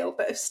scale,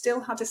 but have still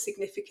had a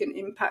significant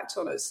impact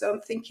on us. So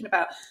I'm thinking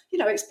about,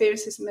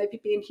 experiences of maybe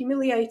being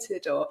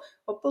humiliated or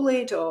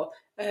bullied or,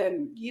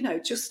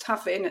 just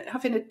having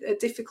a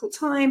difficult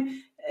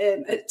time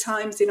at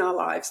times in our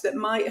lives that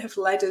might have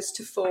led us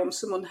to form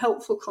some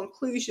unhelpful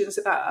conclusions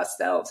about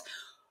ourselves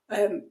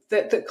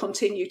that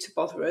continue to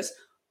bother us,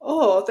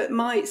 or that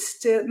might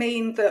still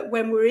mean that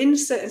when we're in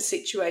certain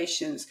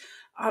situations,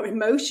 our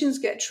emotions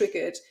get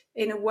triggered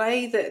in a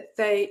way that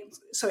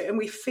and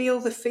we feel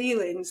the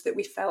feelings that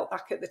we felt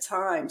back at the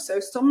time. So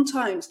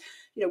sometimes,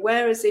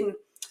 whereas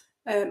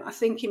I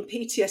think in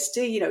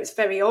PTSD, it's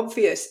very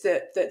obvious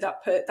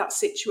that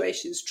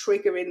situation's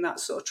triggering that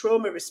sort of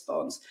trauma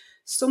response.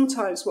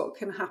 Sometimes what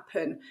can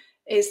happen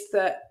is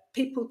that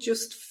people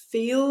just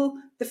feel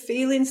the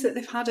feelings that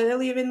they've had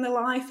earlier in their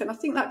life. And I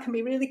think that can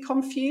be really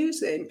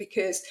confusing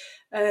because,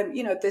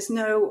 there's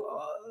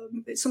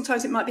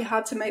sometimes it might be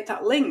hard to make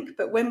that link.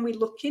 But when we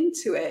look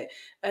into it,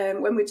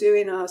 when we're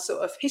doing our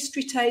sort of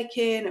history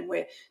taking and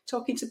we're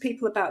talking to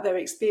people about their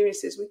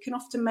experiences, we can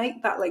often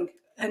make that link.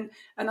 And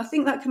I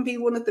think that can be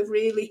one of the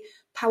really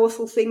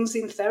powerful things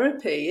in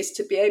therapy, is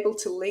to be able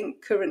to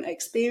link current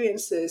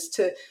experiences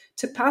to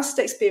past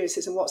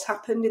experiences and what's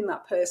happened in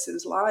that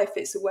person's life.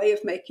 It's a way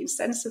of making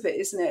sense of it,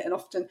 isn't it? And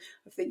often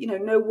I think,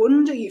 no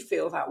wonder you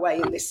feel that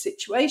way in this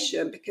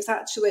situation, because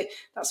actually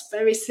that's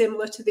very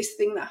similar to this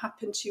thing that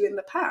happened to you in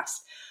the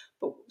past.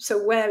 But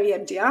so where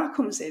EMDR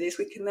comes in is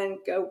we can then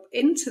go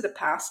into the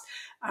past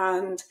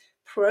and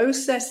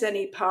process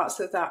any parts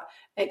of that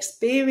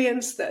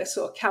experience that are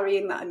sort of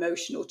carrying that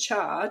emotional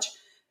charge.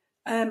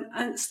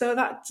 And so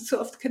that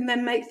sort of can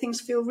then make things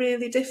feel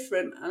really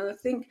different. And I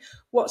think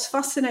what's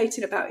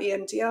fascinating about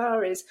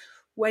EMDR is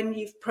when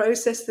you've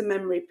processed the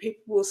memory,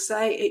 people will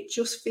say it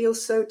just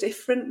feels so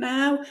different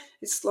now.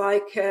 It's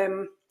like,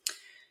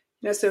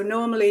 so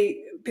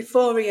normally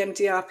before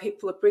EMDR,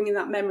 people are bringing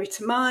that memory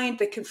to mind.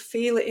 They can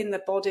feel it in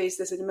their bodies.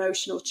 There's an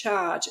emotional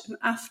charge. And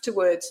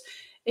afterwards,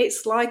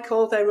 it's like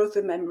all their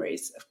other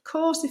memories. Of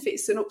course, if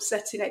it's an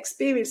upsetting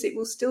experience, it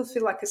will still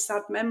feel like a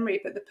sad memory,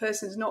 but the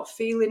person's not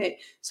feeling it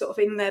sort of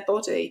in their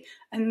body.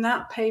 And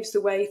that paves the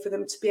way for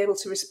them to be able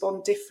to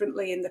respond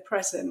differently in the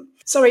present.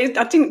 Sorry,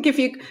 I didn't give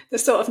you the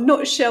sort of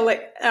nutshell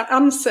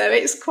answer.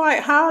 It's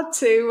quite hard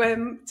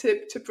to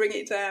bring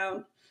it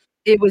down.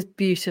 It was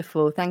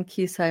beautiful. Thank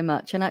you so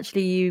much. And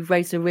actually, you've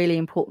raised a really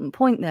important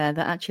point there,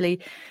 that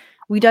actually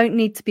we don't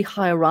need to be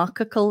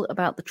hierarchical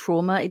about the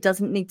trauma. It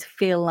doesn't need to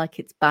feel like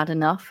it's bad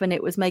enough. And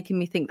it was making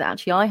me think that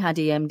actually I had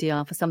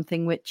EMDR for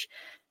something which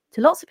to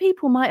lots of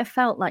people might have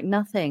felt like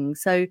nothing.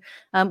 So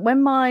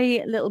when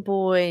my little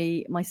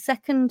boy, my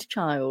second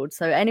child,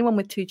 so anyone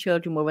with two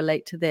children will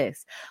relate to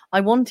this,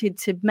 I wanted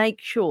to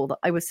make sure that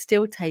I was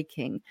still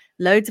taking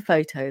loads of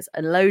photos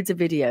and loads of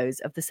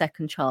videos of the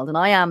second child. And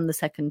I am the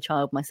second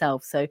child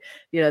myself. So,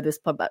 there's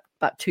probably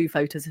about 2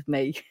 photos of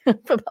me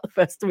for about the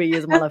first 3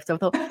 years of my life. So I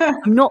thought,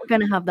 I'm not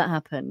going to have that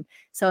happen.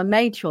 So I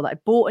made sure that I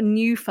bought a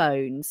new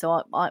phone.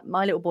 So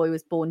my little boy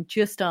was born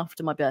just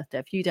after my birthday,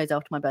 a few days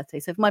after my birthday.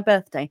 So for my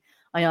birthday,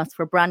 I asked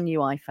for a brand new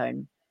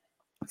iPhone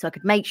so I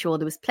could make sure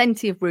there was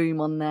plenty of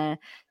room on there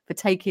for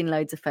taking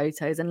loads of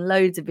photos and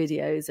loads of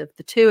videos of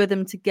the two of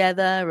them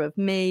together, of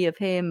me, of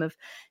him, of,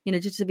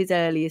 just of his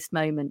earliest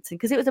moments. And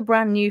because it was a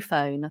brand new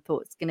phone, I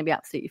thought it's going to be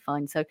absolutely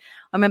fine. So I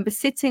remember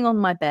sitting on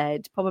my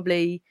bed,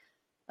 probably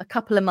a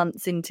couple of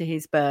months into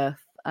his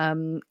birth,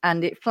 and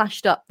it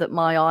flashed up that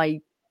my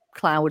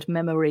iCloud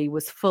memory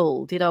was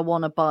full. Did I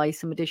want to buy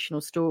some additional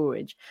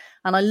storage?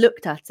 And I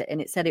looked at it and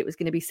it said it was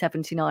going to be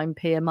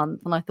 79p a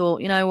month. And I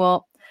thought, you know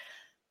what?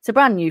 It's a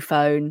brand new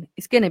phone.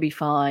 It's going to be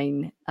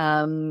fine.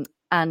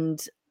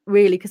 And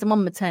really, because I'm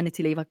on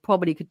maternity leave, I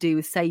probably could do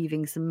with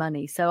saving some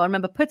money. So I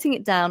remember putting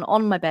it down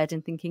on my bed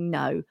and thinking,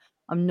 no,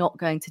 I'm not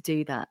going to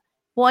do that.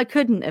 What I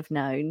couldn't have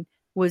known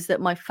was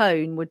that my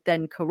phone would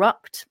then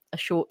corrupt a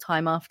short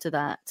time after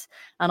that.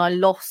 And I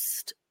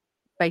lost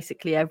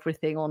basically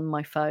everything on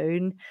my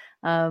phone.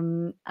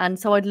 And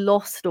so I'd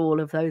lost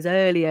all of those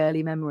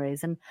early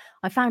memories. And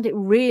I found it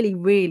really,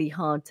 really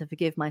hard to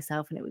forgive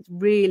myself. And it was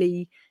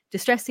really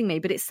distressing me.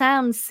 But it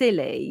sounds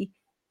silly,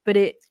 but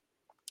it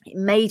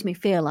made me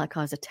feel like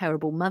I was a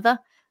terrible mother.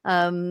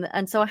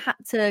 And so I had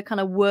to kind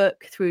of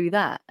work through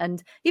that.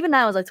 And even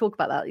now, as I talk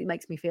about that, it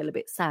makes me feel a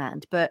bit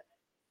sad. But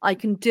I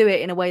can do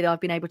it in a way that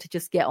I've been able to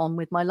just get on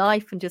with my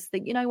life and just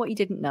think, you know what, you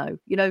didn't know.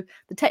 The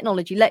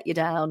technology let you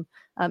down.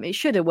 It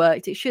should have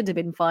worked. It should have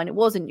been fine. It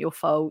wasn't your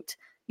fault.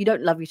 You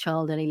don't love your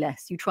child any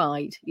less. You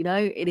tried.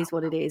 It is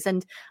what it is.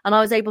 And I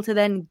was able to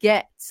then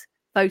get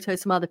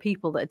photos from other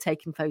people that had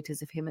taken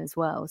photos of him as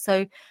well.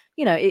 So,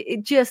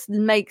 it just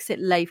makes it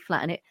lay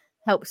flat, and it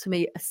helps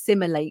me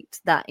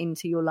assimilate that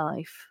into your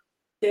life.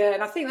 Yeah,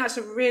 and I think that's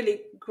a really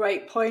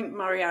great point,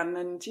 Marianne,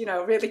 and,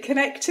 really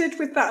connected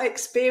with that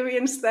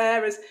experience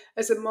there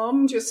as a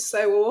mum, just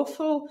so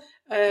awful.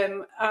 So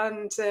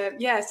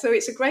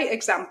it's a great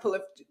example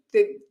of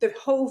the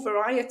whole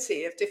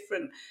variety of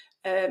different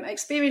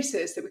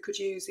experiences that we could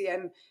use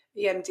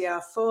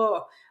EMDR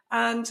for.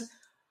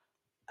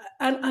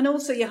 And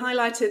also you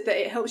highlighted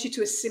that it helps you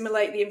to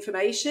assimilate the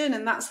information,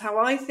 and that's how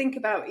I think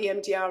about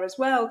EMDR as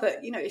well, that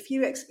if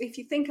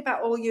you think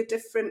about all your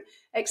different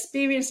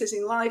experiences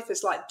in life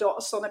as like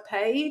dots on a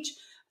page,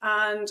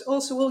 and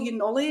also all your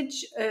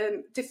knowledge,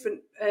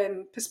 different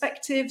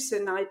perspectives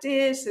and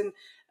ideas and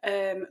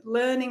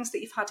learnings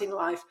that you've had in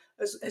life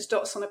as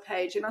dots on a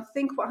page. And I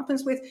think what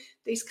happens with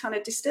these kind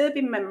of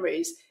disturbing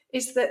memories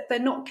is that they're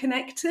not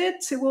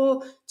connected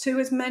to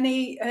as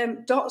many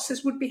dots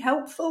as would be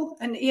helpful.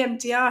 And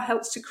EMDR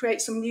helps to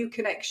create some new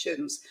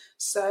connections.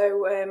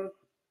 So,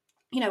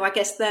 I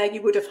guess there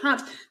you would have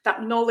had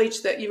that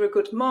knowledge that you're a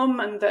good mum,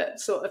 and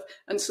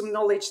and some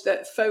knowledge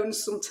that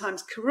phones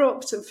sometimes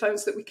corrupt, and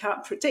phones that we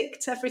can't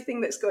predict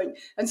everything that's going,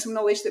 and some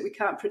knowledge that we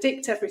can't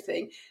predict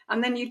everything.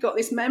 And then you've got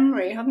this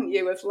memory, haven't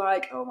you, of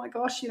like, oh my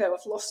gosh,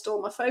 I've lost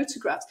all my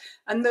photographs,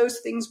 and those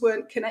things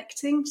weren't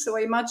connecting. So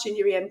I imagine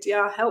your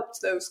EMDR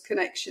helped those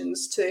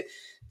connections to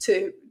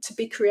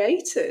be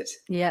created.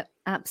 Yeah,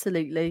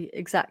 absolutely.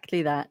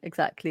 Exactly that.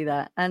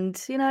 And,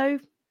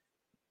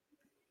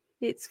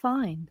 it's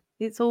fine.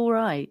 It's all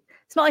right.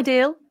 It's not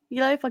ideal.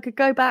 If I could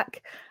go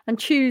back and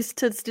choose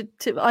to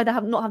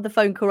either not have the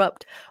phone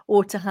corrupt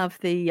or to have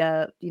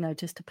the,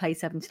 just to pay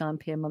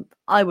 79p a month,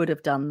 I would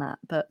have done that.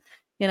 But,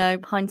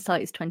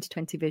 hindsight is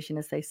 20/20 vision,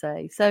 as they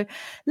say. So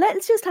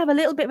let's just have a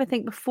little bit of a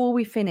think before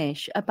we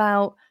finish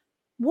about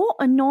what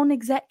a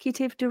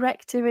non-executive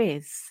director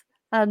is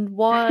and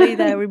why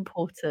they're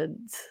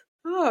important.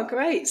 Oh,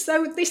 great.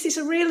 So this is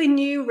a really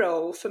new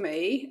role for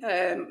me,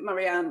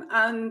 Marianne.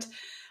 And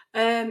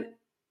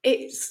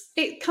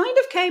It kind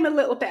of came a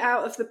little bit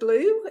out of the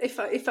blue,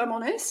 if I'm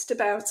honest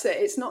about it.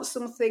 It's not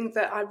something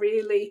that I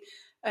really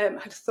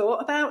had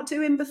thought about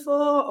doing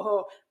before,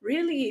 or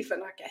really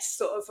even, I guess,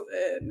 sort of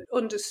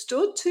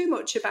understood too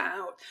much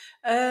about.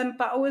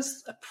 But I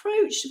was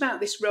approached about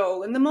this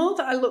role, and the more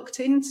that I looked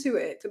into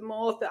it, the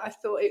more that I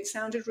thought it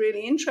sounded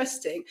really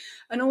interesting.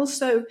 And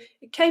also,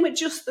 it came at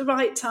just the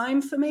right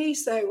time for me.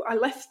 So I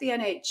left the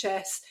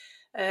NHS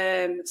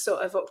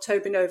sort of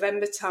October,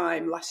 November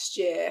time last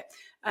year.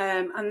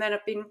 And then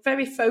I've been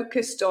very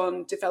focused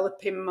on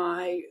developing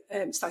my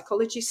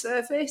psychology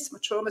service, my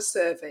trauma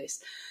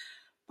service.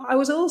 But I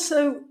was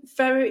also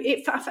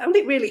I found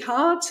it really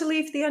hard to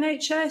leave the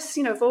NHS.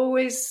 You know, I've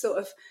always sort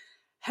of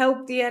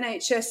held the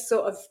NHS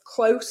sort of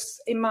close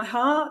in my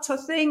heart, I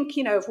think.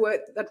 You know,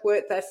 I'd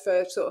worked there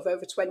for sort of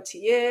over 20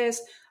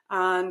 years.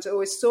 And I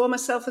always saw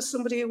myself as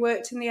somebody who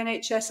worked in the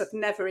NHS. I've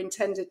never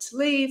intended to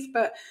leave,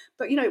 but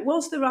you know, it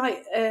was the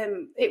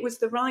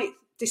right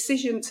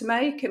decision to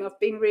make, and I've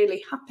been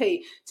really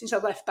happy since I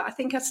left. But I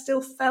think I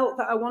still felt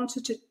that I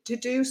wanted to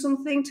do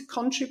something to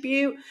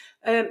contribute,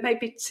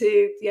 maybe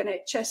to the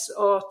NHS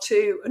or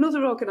to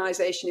another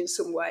organisation in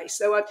some way.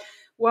 So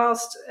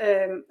whilst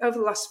over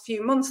the last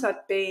few months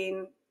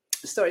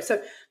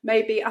so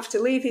maybe after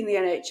leaving the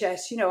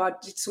NHS, you know, I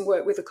did some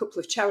work with a couple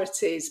of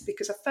charities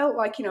because I felt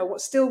like, you know,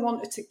 what still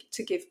wanted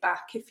to give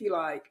back, if you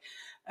like.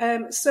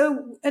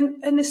 So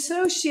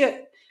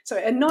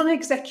a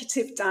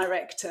non-executive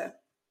director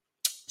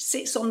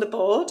sits on the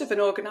board of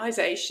an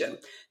organisation.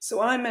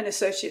 So I'm an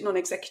associate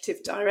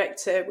non-executive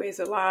director with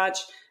a large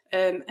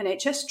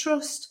NHS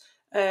trust,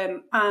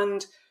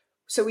 and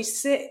so we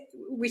sit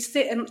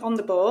on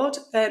the board.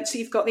 So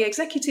you've got the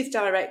executive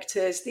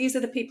directors. These are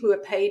the people who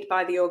are paid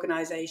by the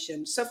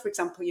organisation. So, for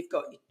example, you've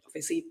got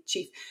obviously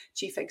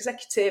chief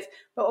executive,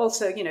 but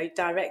also, you know,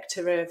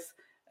 director of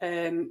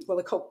well,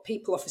 they're called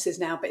people officers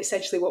now, but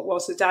essentially what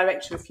was the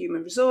director of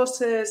human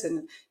resources,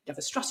 and you have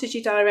a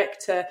strategy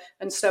director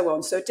and so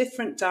on. So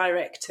different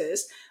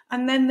directors.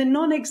 And then the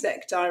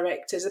non-exec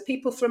directors are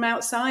people from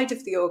outside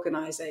of the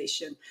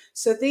organisation.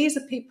 So these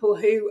are people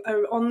who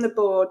are on the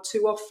board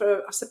to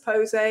offer, I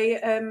suppose,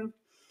 an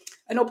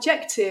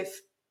objective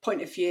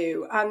point of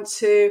view, and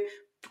to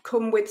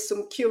come with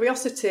some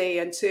curiosity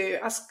and to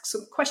ask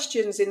some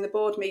questions in the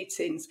board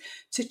meetings,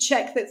 to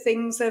check that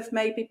things have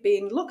maybe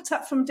been looked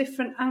at from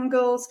different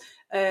angles,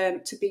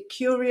 to be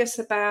curious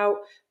about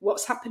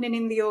what's happening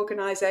in the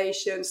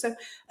organisation. So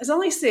as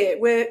I see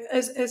it, we're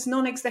as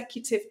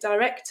non-executive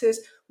directors,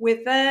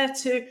 we're there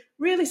to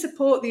really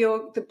support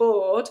the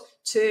board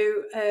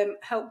to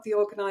help the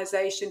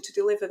organisation to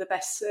deliver the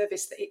best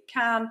service that it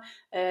can,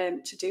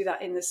 to do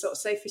that in the sort of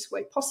safest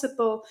way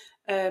possible.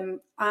 And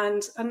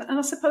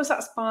I suppose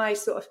that's by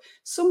sort of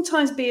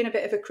sometimes being a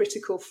bit of a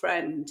critical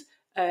friend.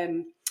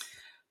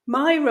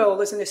 My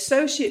role as an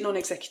associate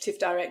non-executive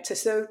director,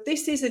 so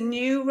this is a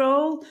new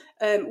role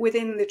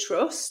within the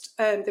trust.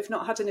 They've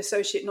not had an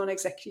associate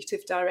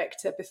non-executive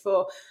director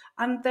before,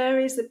 and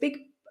there's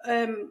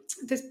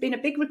been a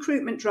big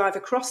recruitment drive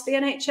across the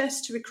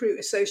NHS to recruit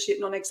associate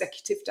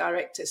non-executive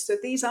directors. So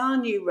these are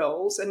new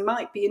roles and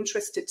might be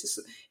interesting to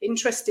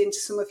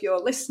some of your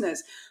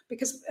listeners,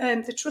 because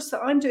the trust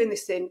that I'm doing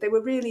this in, they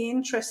were really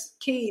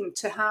keen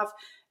to have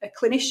a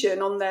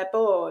clinician on their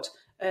board,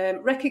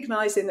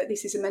 recognising that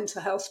this is a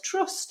mental health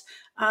trust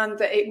and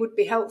that it would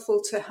be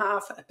helpful to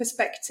have a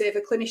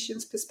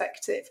clinician's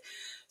perspective.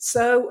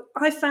 So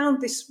I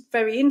found this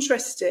very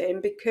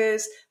interesting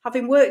because,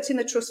 having worked in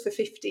the trust for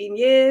 15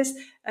 years,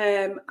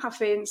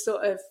 having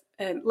sort of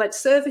led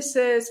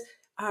services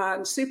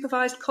and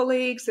supervised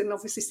colleagues, and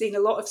obviously seen a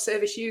lot of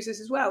service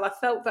users as well, I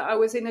felt that I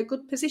was in a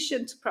good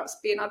position to perhaps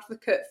be an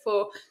advocate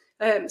for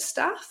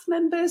staff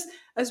members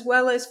as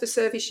well as for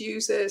service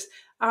users.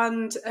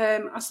 And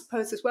I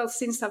suppose as well,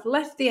 since I've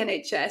left the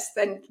NHS,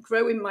 then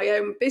growing my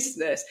own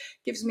business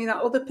gives me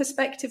that other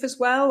perspective as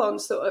well on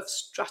sort of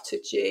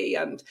strategy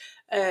and,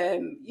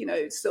 you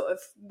know, sort of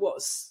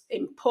what's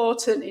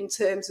important in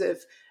terms of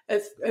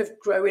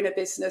growing a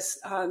business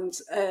and,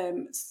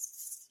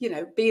 you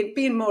know,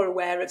 being more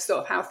aware of sort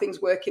of how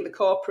things work in the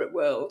corporate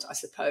world, I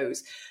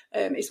suppose,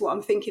 is what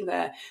I'm thinking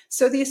there.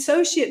 So the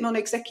associate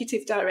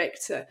non-executive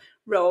director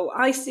role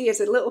I see as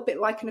a little bit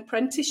like an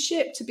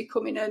apprenticeship to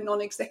becoming a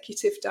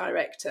non-executive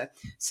director.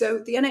 So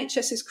the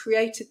NHS has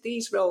created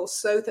these roles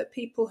so that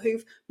people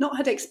who've not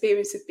had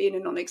experience of being a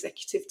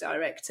non-executive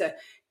director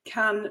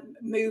can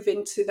move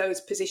into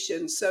those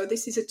positions. So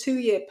this is a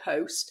 2-year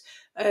post.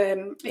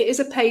 It is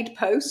a paid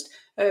post.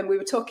 We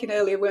were talking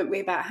earlier, weren't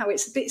we, about how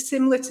it's a bit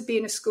similar to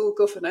being a school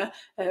governor,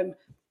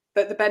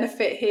 but the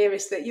benefit here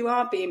is that you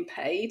are being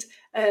paid.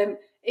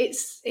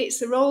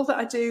 It's a role that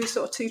I do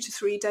sort of 2 to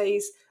 3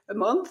 days a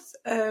month.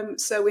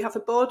 So we have a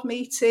board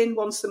meeting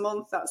once a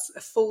month. That's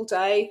a full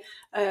day.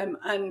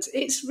 And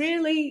it's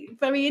really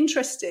very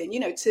interesting, you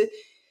know,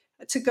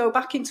 to go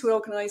back into an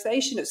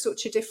organisation at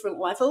such a different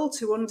level,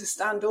 to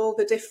understand all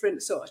the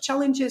different sort of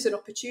challenges and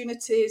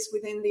opportunities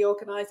within the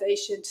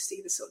organisation, to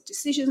see the sort of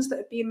decisions that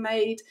are being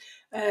made,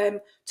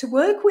 to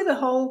work with a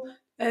whole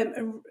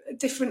a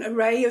different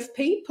array of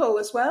people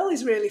as well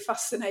is really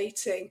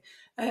fascinating.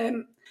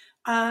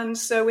 And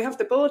so we have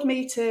the board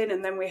meeting,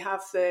 and then we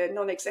have the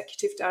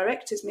non-executive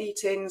directors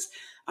meetings.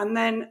 And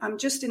then I'm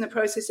just in the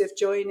process of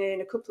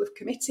joining a couple of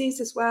committees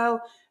as well.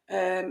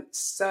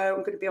 So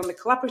I'm going to be on the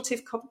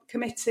collaborative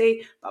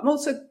committee, but I'm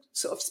also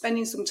sort of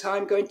spending some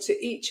time going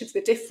to each of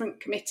the different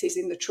committees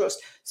in the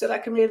trust so that I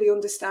can really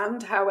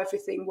understand how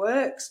everything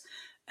works.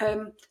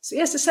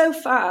 So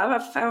far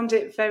I've found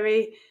it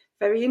very,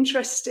 very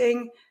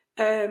interesting.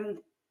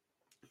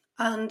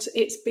 And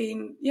it's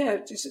been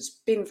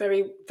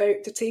very,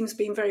 very, the team's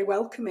been very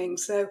welcoming.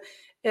 So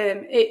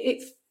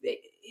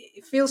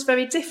it feels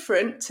very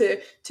different to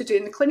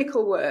doing the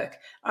clinical work.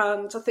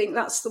 And I think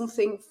that's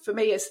something for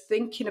me is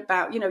thinking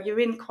about, you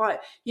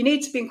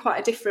need to be in quite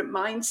a different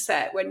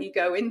mindset when you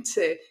go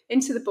into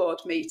the board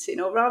meeting,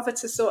 or rather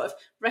to sort of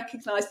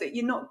recognise that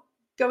you're not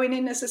going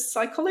in as a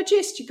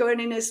psychologist, you're going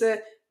in as a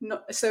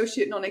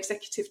associate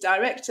non-executive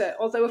director,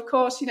 although of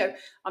course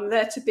I'm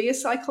there to be a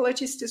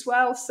psychologist as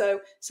well, so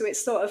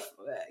it's sort of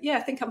I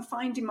think I'm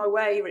finding my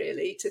way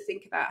really to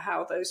think about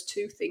how those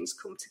two things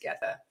come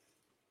together.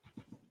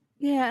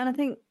 And I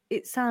think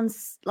it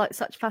sounds like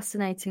such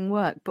fascinating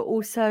work, but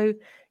also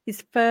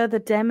is further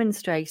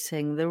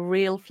demonstrating the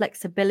real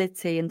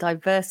flexibility and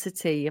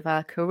diversity of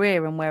our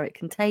career and where it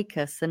can take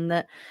us, and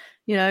that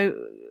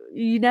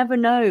you never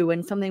know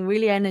when something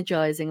really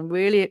energizing and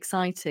really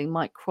exciting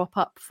might crop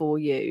up for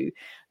you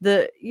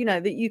that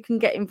you can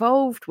get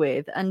involved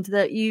with, and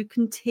that you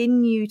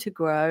continue to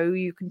grow,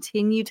 you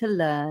continue to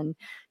learn,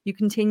 you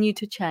continue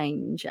to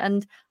change.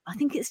 And I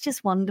think it's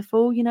just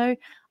wonderful.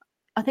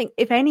 I think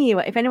if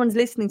anyone's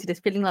listening to this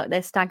feeling like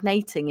they're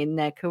stagnating in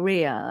their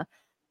career,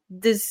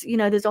 there's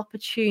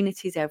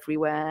opportunities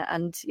everywhere.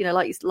 And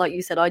like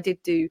you said, I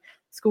did do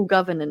school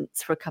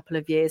governance for a couple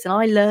of years, and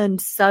I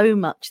learned so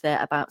much there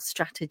about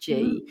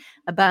strategy,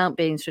 about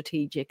being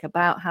strategic,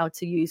 about how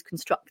to use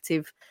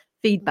constructive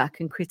feedback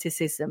and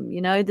criticism.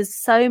 There's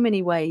so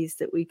many ways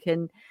that we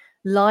can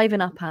liven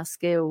up our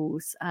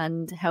skills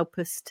and help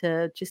us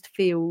to just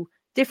feel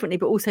differently,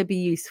 but also be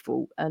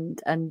useful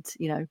and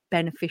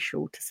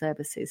beneficial to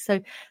services. So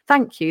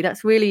thank you.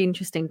 That's really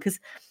interesting, because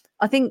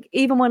I think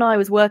even when I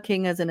was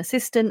working as an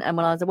assistant and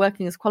when I was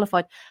working as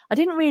qualified, I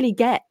didn't really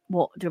get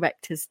what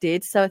directors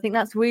did. So I think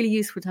that's really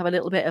useful to have a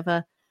little bit of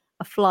a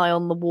fly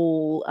on the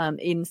wall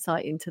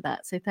insight into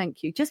that. So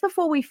thank you. Just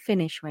before we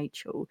finish,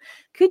 Rachel,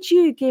 could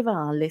you give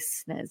our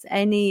listeners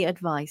any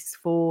advice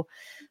for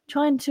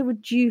trying to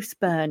reduce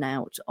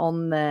burnout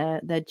on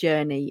their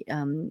journey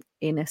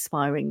in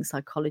aspiring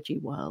psychology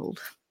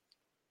world?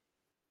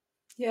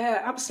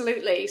 Yeah,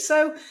 absolutely.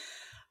 So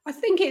I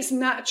think it's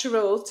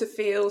natural to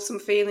feel some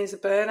feelings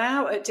of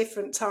burnout at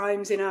different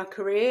times in our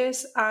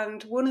careers.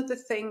 And one of the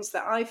things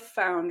that I've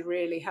found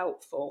really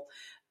helpful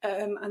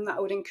and that I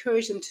would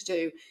encourage them to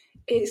do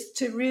is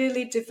to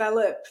really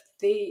develop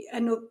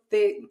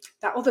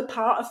that other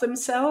part of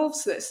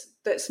themselves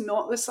that's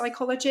not the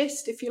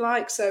psychologist, if you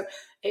like. So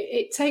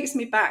it takes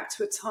me back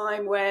to a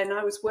time when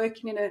I was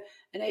working in an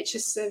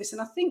NHS service,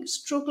 and I think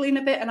struggling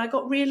a bit, and I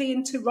got really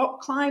into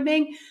rock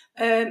climbing,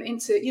 there's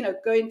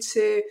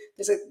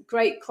a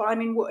great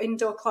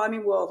indoor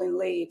climbing wall in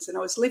Leeds, and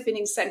I was living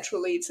in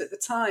central Leeds at the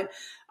time,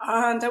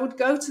 and I would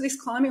go to this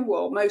climbing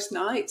wall most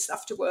nights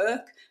after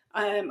work.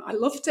 I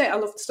loved it. I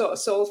loved sort of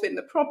solving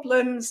the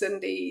problems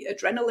and the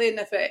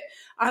adrenaline of it.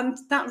 And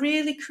that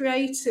really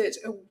created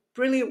a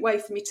brilliant way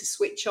for me to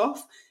switch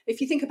off.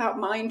 If you think about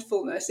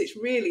mindfulness, it's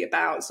really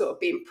about sort of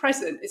being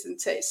present,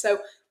 isn't it? So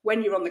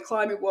when you're on the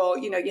climbing wall,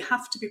 you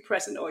have to be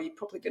present, or you're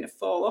probably going to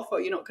fall off, or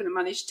you're not going to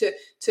manage to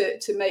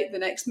make the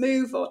next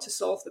move or to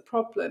solve the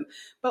problem.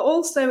 But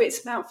also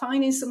it's about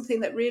finding something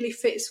that really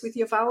fits with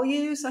your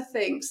values, I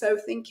think. So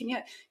thinking,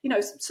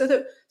 so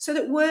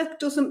that work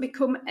doesn't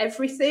become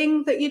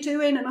everything that you're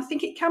doing. And I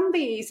think it can be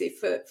easy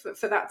for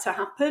that to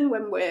happen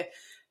when we're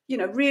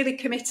really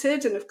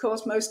committed. And of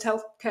course, most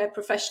healthcare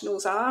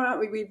professionals are, aren't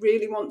we? We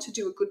really want to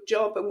do a good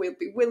job, and we'll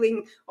be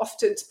willing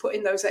often to put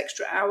in those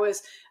extra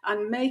hours,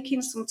 and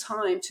making some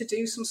time to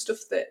do some stuff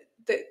that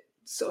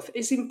sort of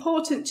is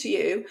important to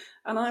you.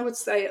 And I would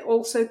say it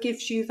also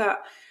gives you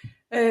that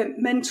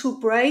mental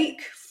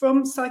break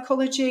from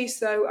psychology.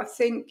 So I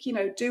think,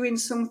 doing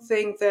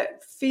something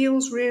that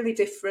feels really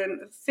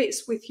different,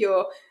 fits with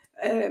your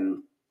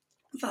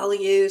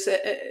values,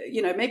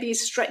 maybe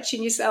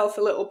stretching yourself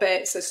a little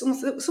bit, so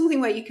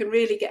something where you can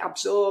really get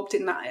absorbed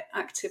in that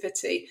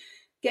activity,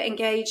 get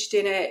engaged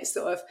in it,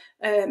 sort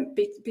of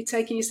be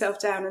taking yourself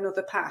down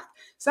another path.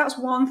 So that's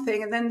one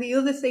thing. And then the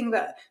other thing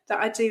that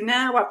I do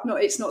now,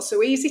 it's not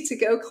so easy to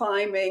go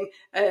climbing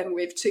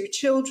with two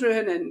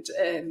children and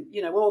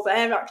all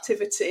their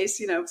activities.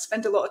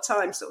 Spend a lot of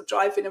time sort of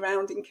driving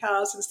around in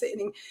cars and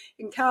sitting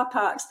in car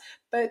parks.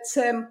 But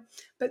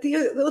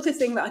the other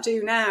thing that I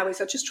do now is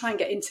I just try and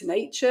get into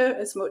nature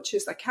as much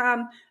as I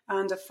can,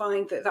 and I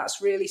find that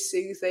that's really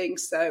soothing.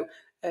 So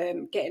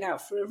getting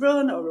out for a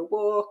run or a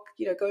walk,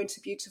 going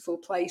to beautiful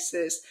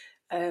places,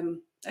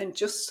 and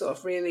just sort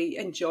of really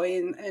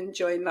enjoying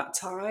that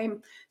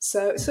time.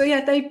 So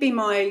yeah, they'd be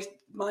my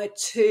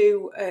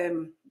two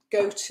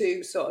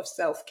go-to sort of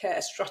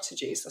self-care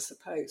strategies, I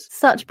suppose.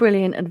 Such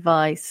brilliant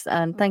advice,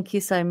 and thank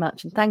you so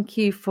much, and thank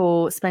you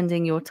for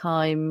spending your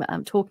time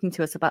talking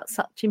to us about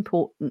such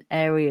important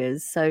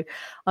areas. So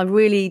I've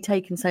really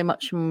taken so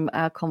much from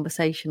our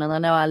conversation, and I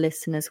know our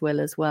listeners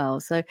will as well.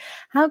 So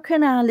how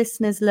can our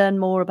listeners learn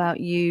more about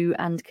you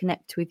and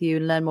connect with you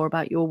and learn more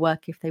about your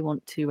work if they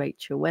want to,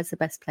 Rachel? Where's the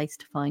best place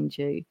to find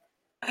you?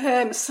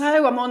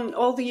 So I'm on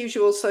all the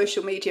usual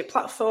social media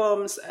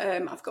platforms.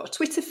 I've got a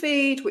Twitter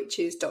feed, which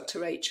is Dr.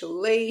 Rachel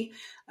Lee.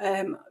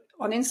 On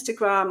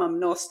Instagram, I'm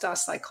North Star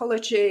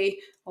Psychology.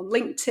 On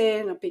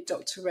LinkedIn, I'll be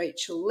Dr.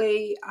 Rachel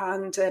Lee.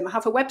 And I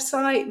have a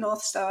website,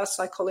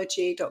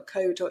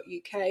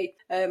 northstarpsychology.co.uk.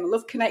 I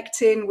love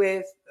connecting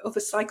with other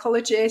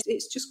psychologists.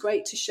 It's just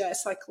great to share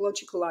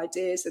psychological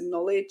ideas and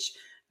knowledge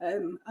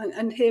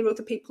and hear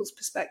other people's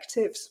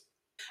perspectives.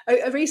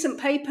 A recent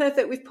paper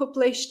that we've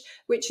published,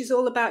 which is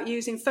all about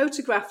using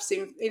photographs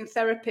in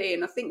therapy.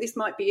 And I think this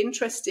might be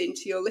interesting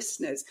to your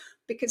listeners,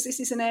 because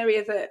this is an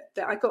area that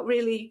I got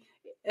really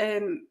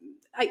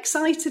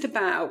excited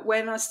about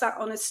when I sat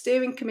on a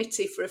steering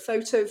committee for a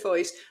photo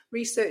voice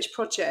research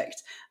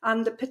project.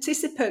 And the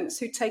participants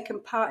who'd taken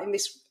part in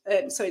this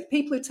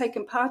people who've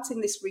taken part in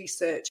this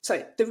research.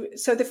 So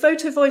the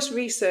photo voice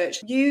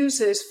research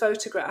uses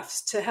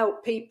photographs to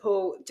help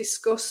people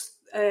discuss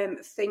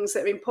things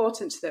that are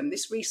important to them.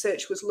 This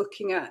research was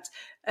looking at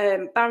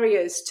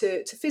barriers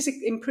to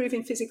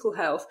improving physical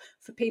health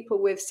for people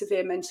with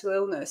severe mental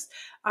illness.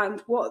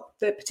 And what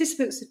the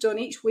participants had done,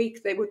 each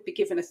week they would be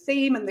given a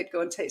theme and they'd go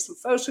and take some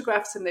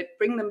photographs and they'd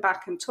bring them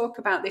back and talk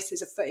about this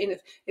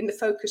in the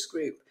focus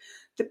group.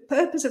 The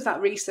purpose of that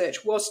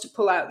research was to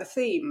pull out the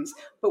themes,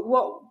 but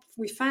what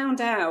we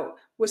found out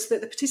was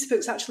that the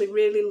participants actually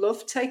really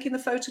loved taking the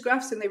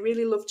photographs and they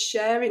really loved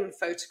sharing the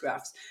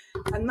photographs.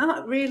 And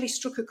that really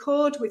struck a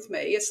chord with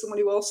me as someone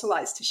who also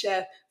likes to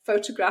share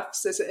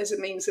photographs as a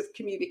means of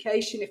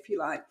communication, if you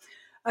like.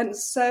 And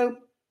so,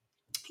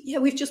 yeah,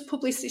 we've just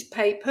published this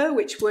paper,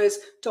 which was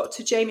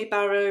Dr. Jamie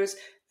Barrow's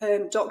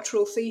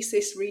doctoral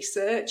thesis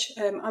research.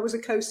 I was a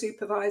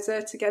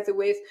co-supervisor together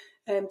with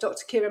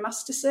Dr. Kira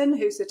Masterson,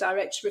 who's the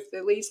director of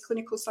the Leeds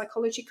Clinical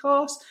Psychology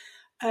course.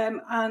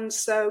 And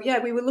so, yeah,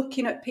 we were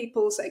looking at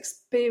people's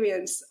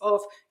experience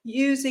of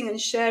using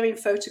and sharing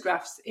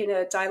photographs in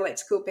a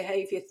dialectical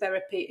behaviour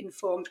therapy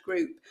informed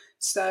group.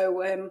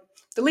 So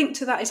the link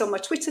to that is on my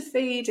Twitter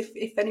feed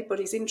if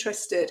anybody's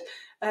interested.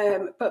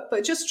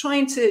 But just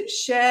trying to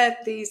share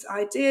these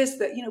ideas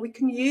that, we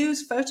can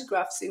use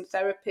photographs in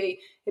therapy,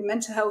 in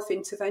mental health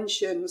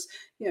interventions.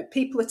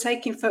 People are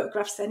taking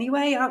photographs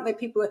anyway, aren't they?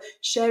 People are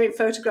sharing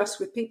photographs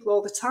with people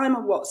all the time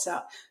on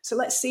WhatsApp. So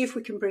let's see if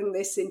we can bring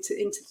this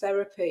into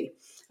therapy.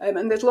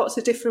 And there's lots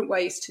of different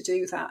ways to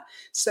do that.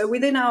 So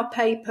within our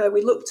paper,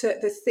 we looked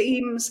at the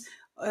themes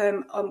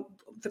on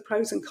the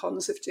pros and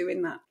cons of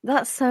doing that.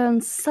 That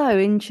sounds so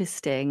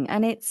interesting.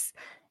 And it's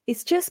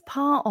just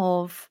part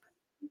of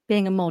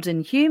being a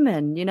modern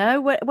human,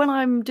 when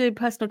I'm doing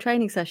personal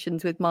training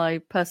sessions with my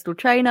personal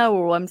trainer,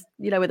 or I'm,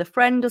 with a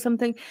friend or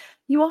something,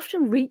 you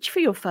often reach for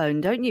your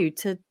phone, don't you,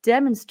 to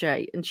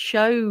demonstrate and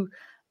show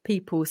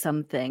people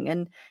something.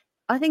 And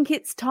I think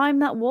it's time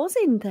that was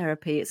in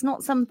therapy. It's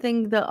not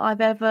something that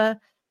I've ever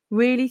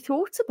really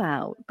thought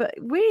about, but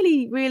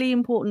really, really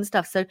important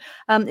stuff. So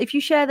if you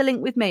share the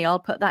link with me, I'll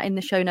put that in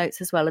the show notes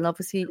as well. And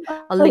obviously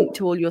I'll link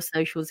to all your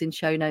socials in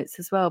show notes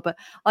as well. But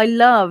I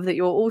love that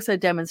you're also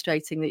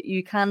demonstrating that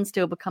you can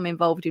still become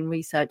involved in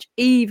research,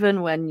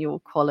 even when you're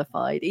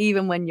qualified,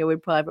 even when you're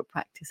in private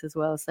practice as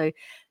well. So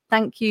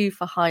thank you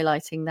for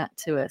highlighting that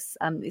to us.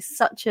 It's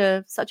such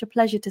a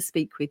pleasure to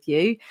speak with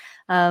you.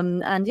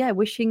 And yeah,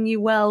 wishing you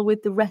well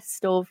with the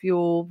rest of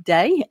your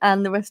day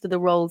and the rest of the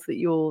roles that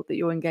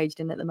you're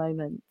engaged in at the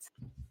moment.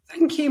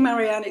 Thank you,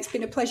 Marianne. It's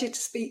been a pleasure to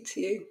speak to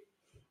you.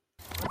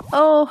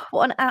 Oh,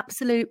 what an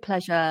absolute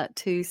pleasure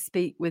to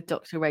speak with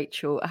Dr.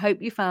 Rachel. I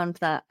hope you found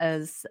that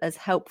as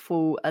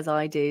helpful as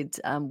I did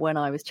when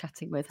I was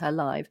chatting with her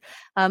live.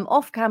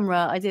 Off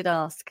camera, I did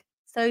ask,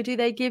 so do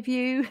they give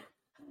you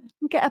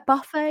get a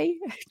buffet?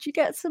 Do you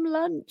get some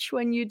lunch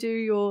when you do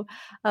your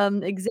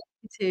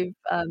executive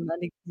and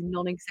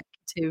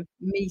non-executive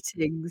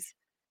meetings?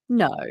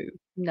 No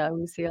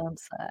is the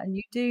answer. And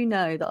you do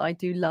know that I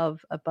do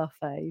love a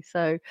buffet.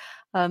 So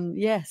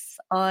yes,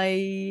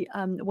 I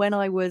when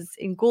I was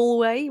in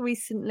Galway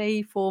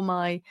recently for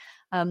my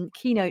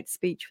keynote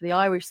speech for the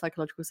Irish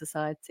Psychological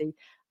Society,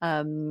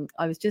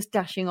 I was just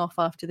dashing off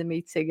after the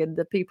meeting, and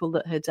the people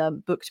that had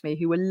booked me,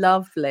 who were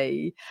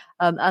lovely,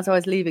 as I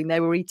was leaving,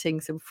 they were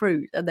eating some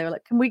fruit, and they were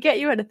like, "Can we get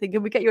you anything?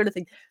 Can we get you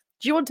anything?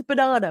 Do you want a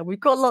banana? We've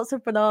got lots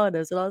of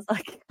bananas." And I was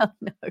like, "Oh,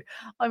 no,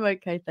 I'm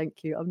okay,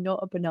 thank you. I'm not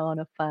a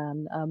banana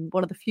fan.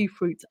 One of the few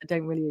fruits I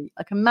don't really eat.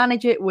 I can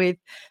manage it with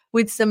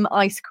some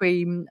ice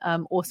cream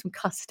or some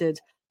custard,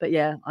 but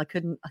yeah, I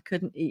couldn't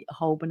eat a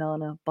whole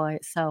banana by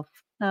itself."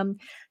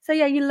 So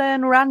yeah, you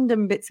learn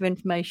random bits of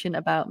information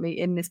about me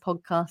in this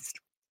podcast.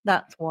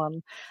 That's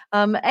one.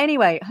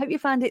 Anyway, I hope you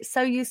found it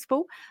so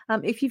useful.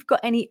 If you've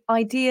got any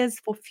ideas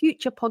for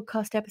future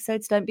podcast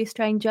episodes, don't be a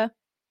stranger.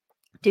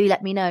 Do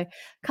let me know.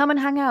 Come and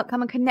hang out.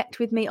 Come and connect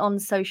with me on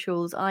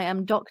socials. I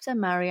am Dr.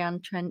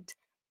 Marianne Trent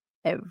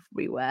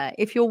everywhere.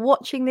 If you're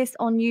watching this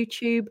on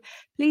YouTube,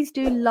 please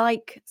do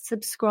like,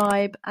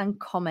 subscribe, and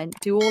comment.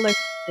 Do all those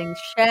things.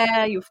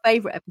 Share your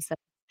favorite episode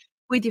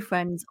with your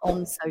friends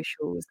on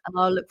socials. And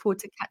I'll look forward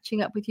to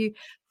catching up with you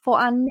for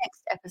our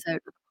next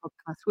episode of the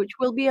podcast, which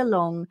will be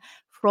along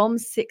from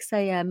 6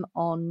 a.m.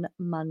 on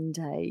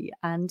Monday.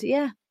 And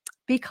yeah,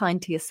 be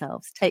kind to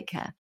yourselves. Take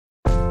care.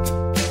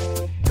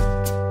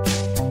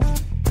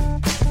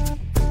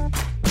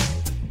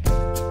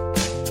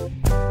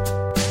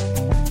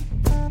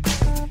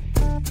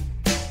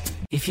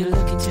 If you're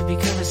looking to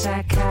become a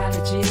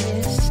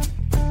psychologist,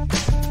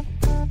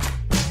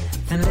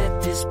 then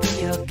let this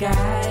be your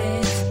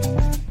guide.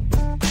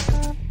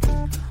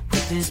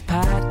 With this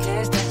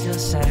podcast at your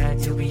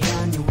side, you'll be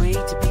on your way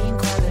to being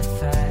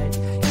qualified.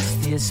 It's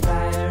the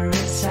Aspiring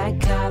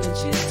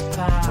Psychologist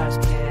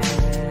Podcast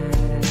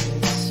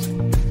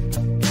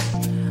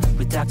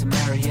with Dr.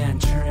 Marianne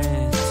Trent.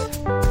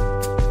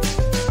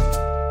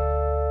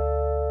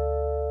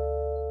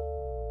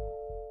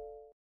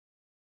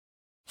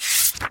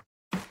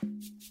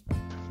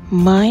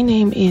 My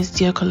name is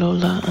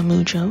Diakolola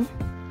Amujo.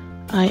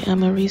 I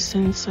am a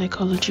recent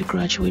psychology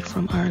graduate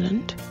from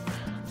Ireland.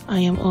 I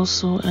am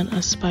also an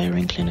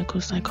aspiring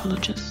clinical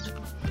psychologist.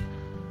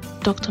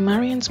 Dr.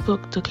 Marianne's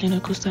book, The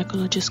Clinical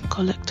Psychologist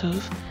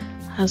Collective,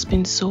 has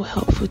been so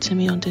helpful to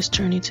me on this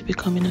journey to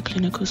becoming a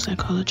clinical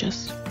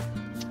psychologist.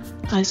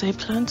 As I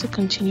plan to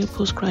continue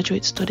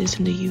postgraduate studies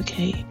in the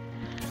UK,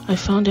 I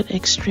found it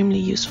extremely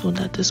useful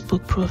that this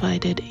book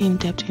provided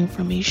in-depth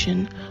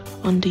information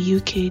on the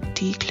UK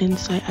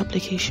DClinPsy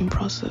application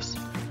process.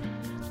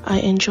 I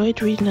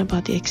enjoyed reading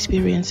about the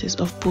experiences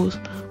of both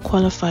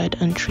qualified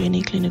and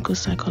trainee clinical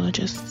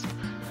psychologists.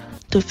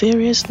 The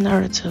various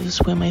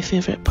narratives were my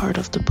favorite part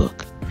of the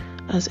book,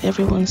 as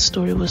everyone's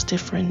story was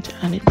different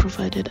and it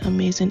provided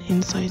amazing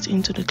insights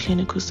into the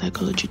clinical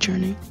psychology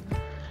journey.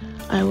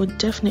 I would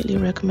definitely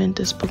recommend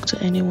this book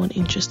to anyone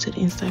interested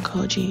in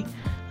psychology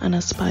and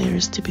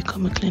aspires to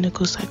become a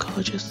clinical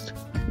psychologist.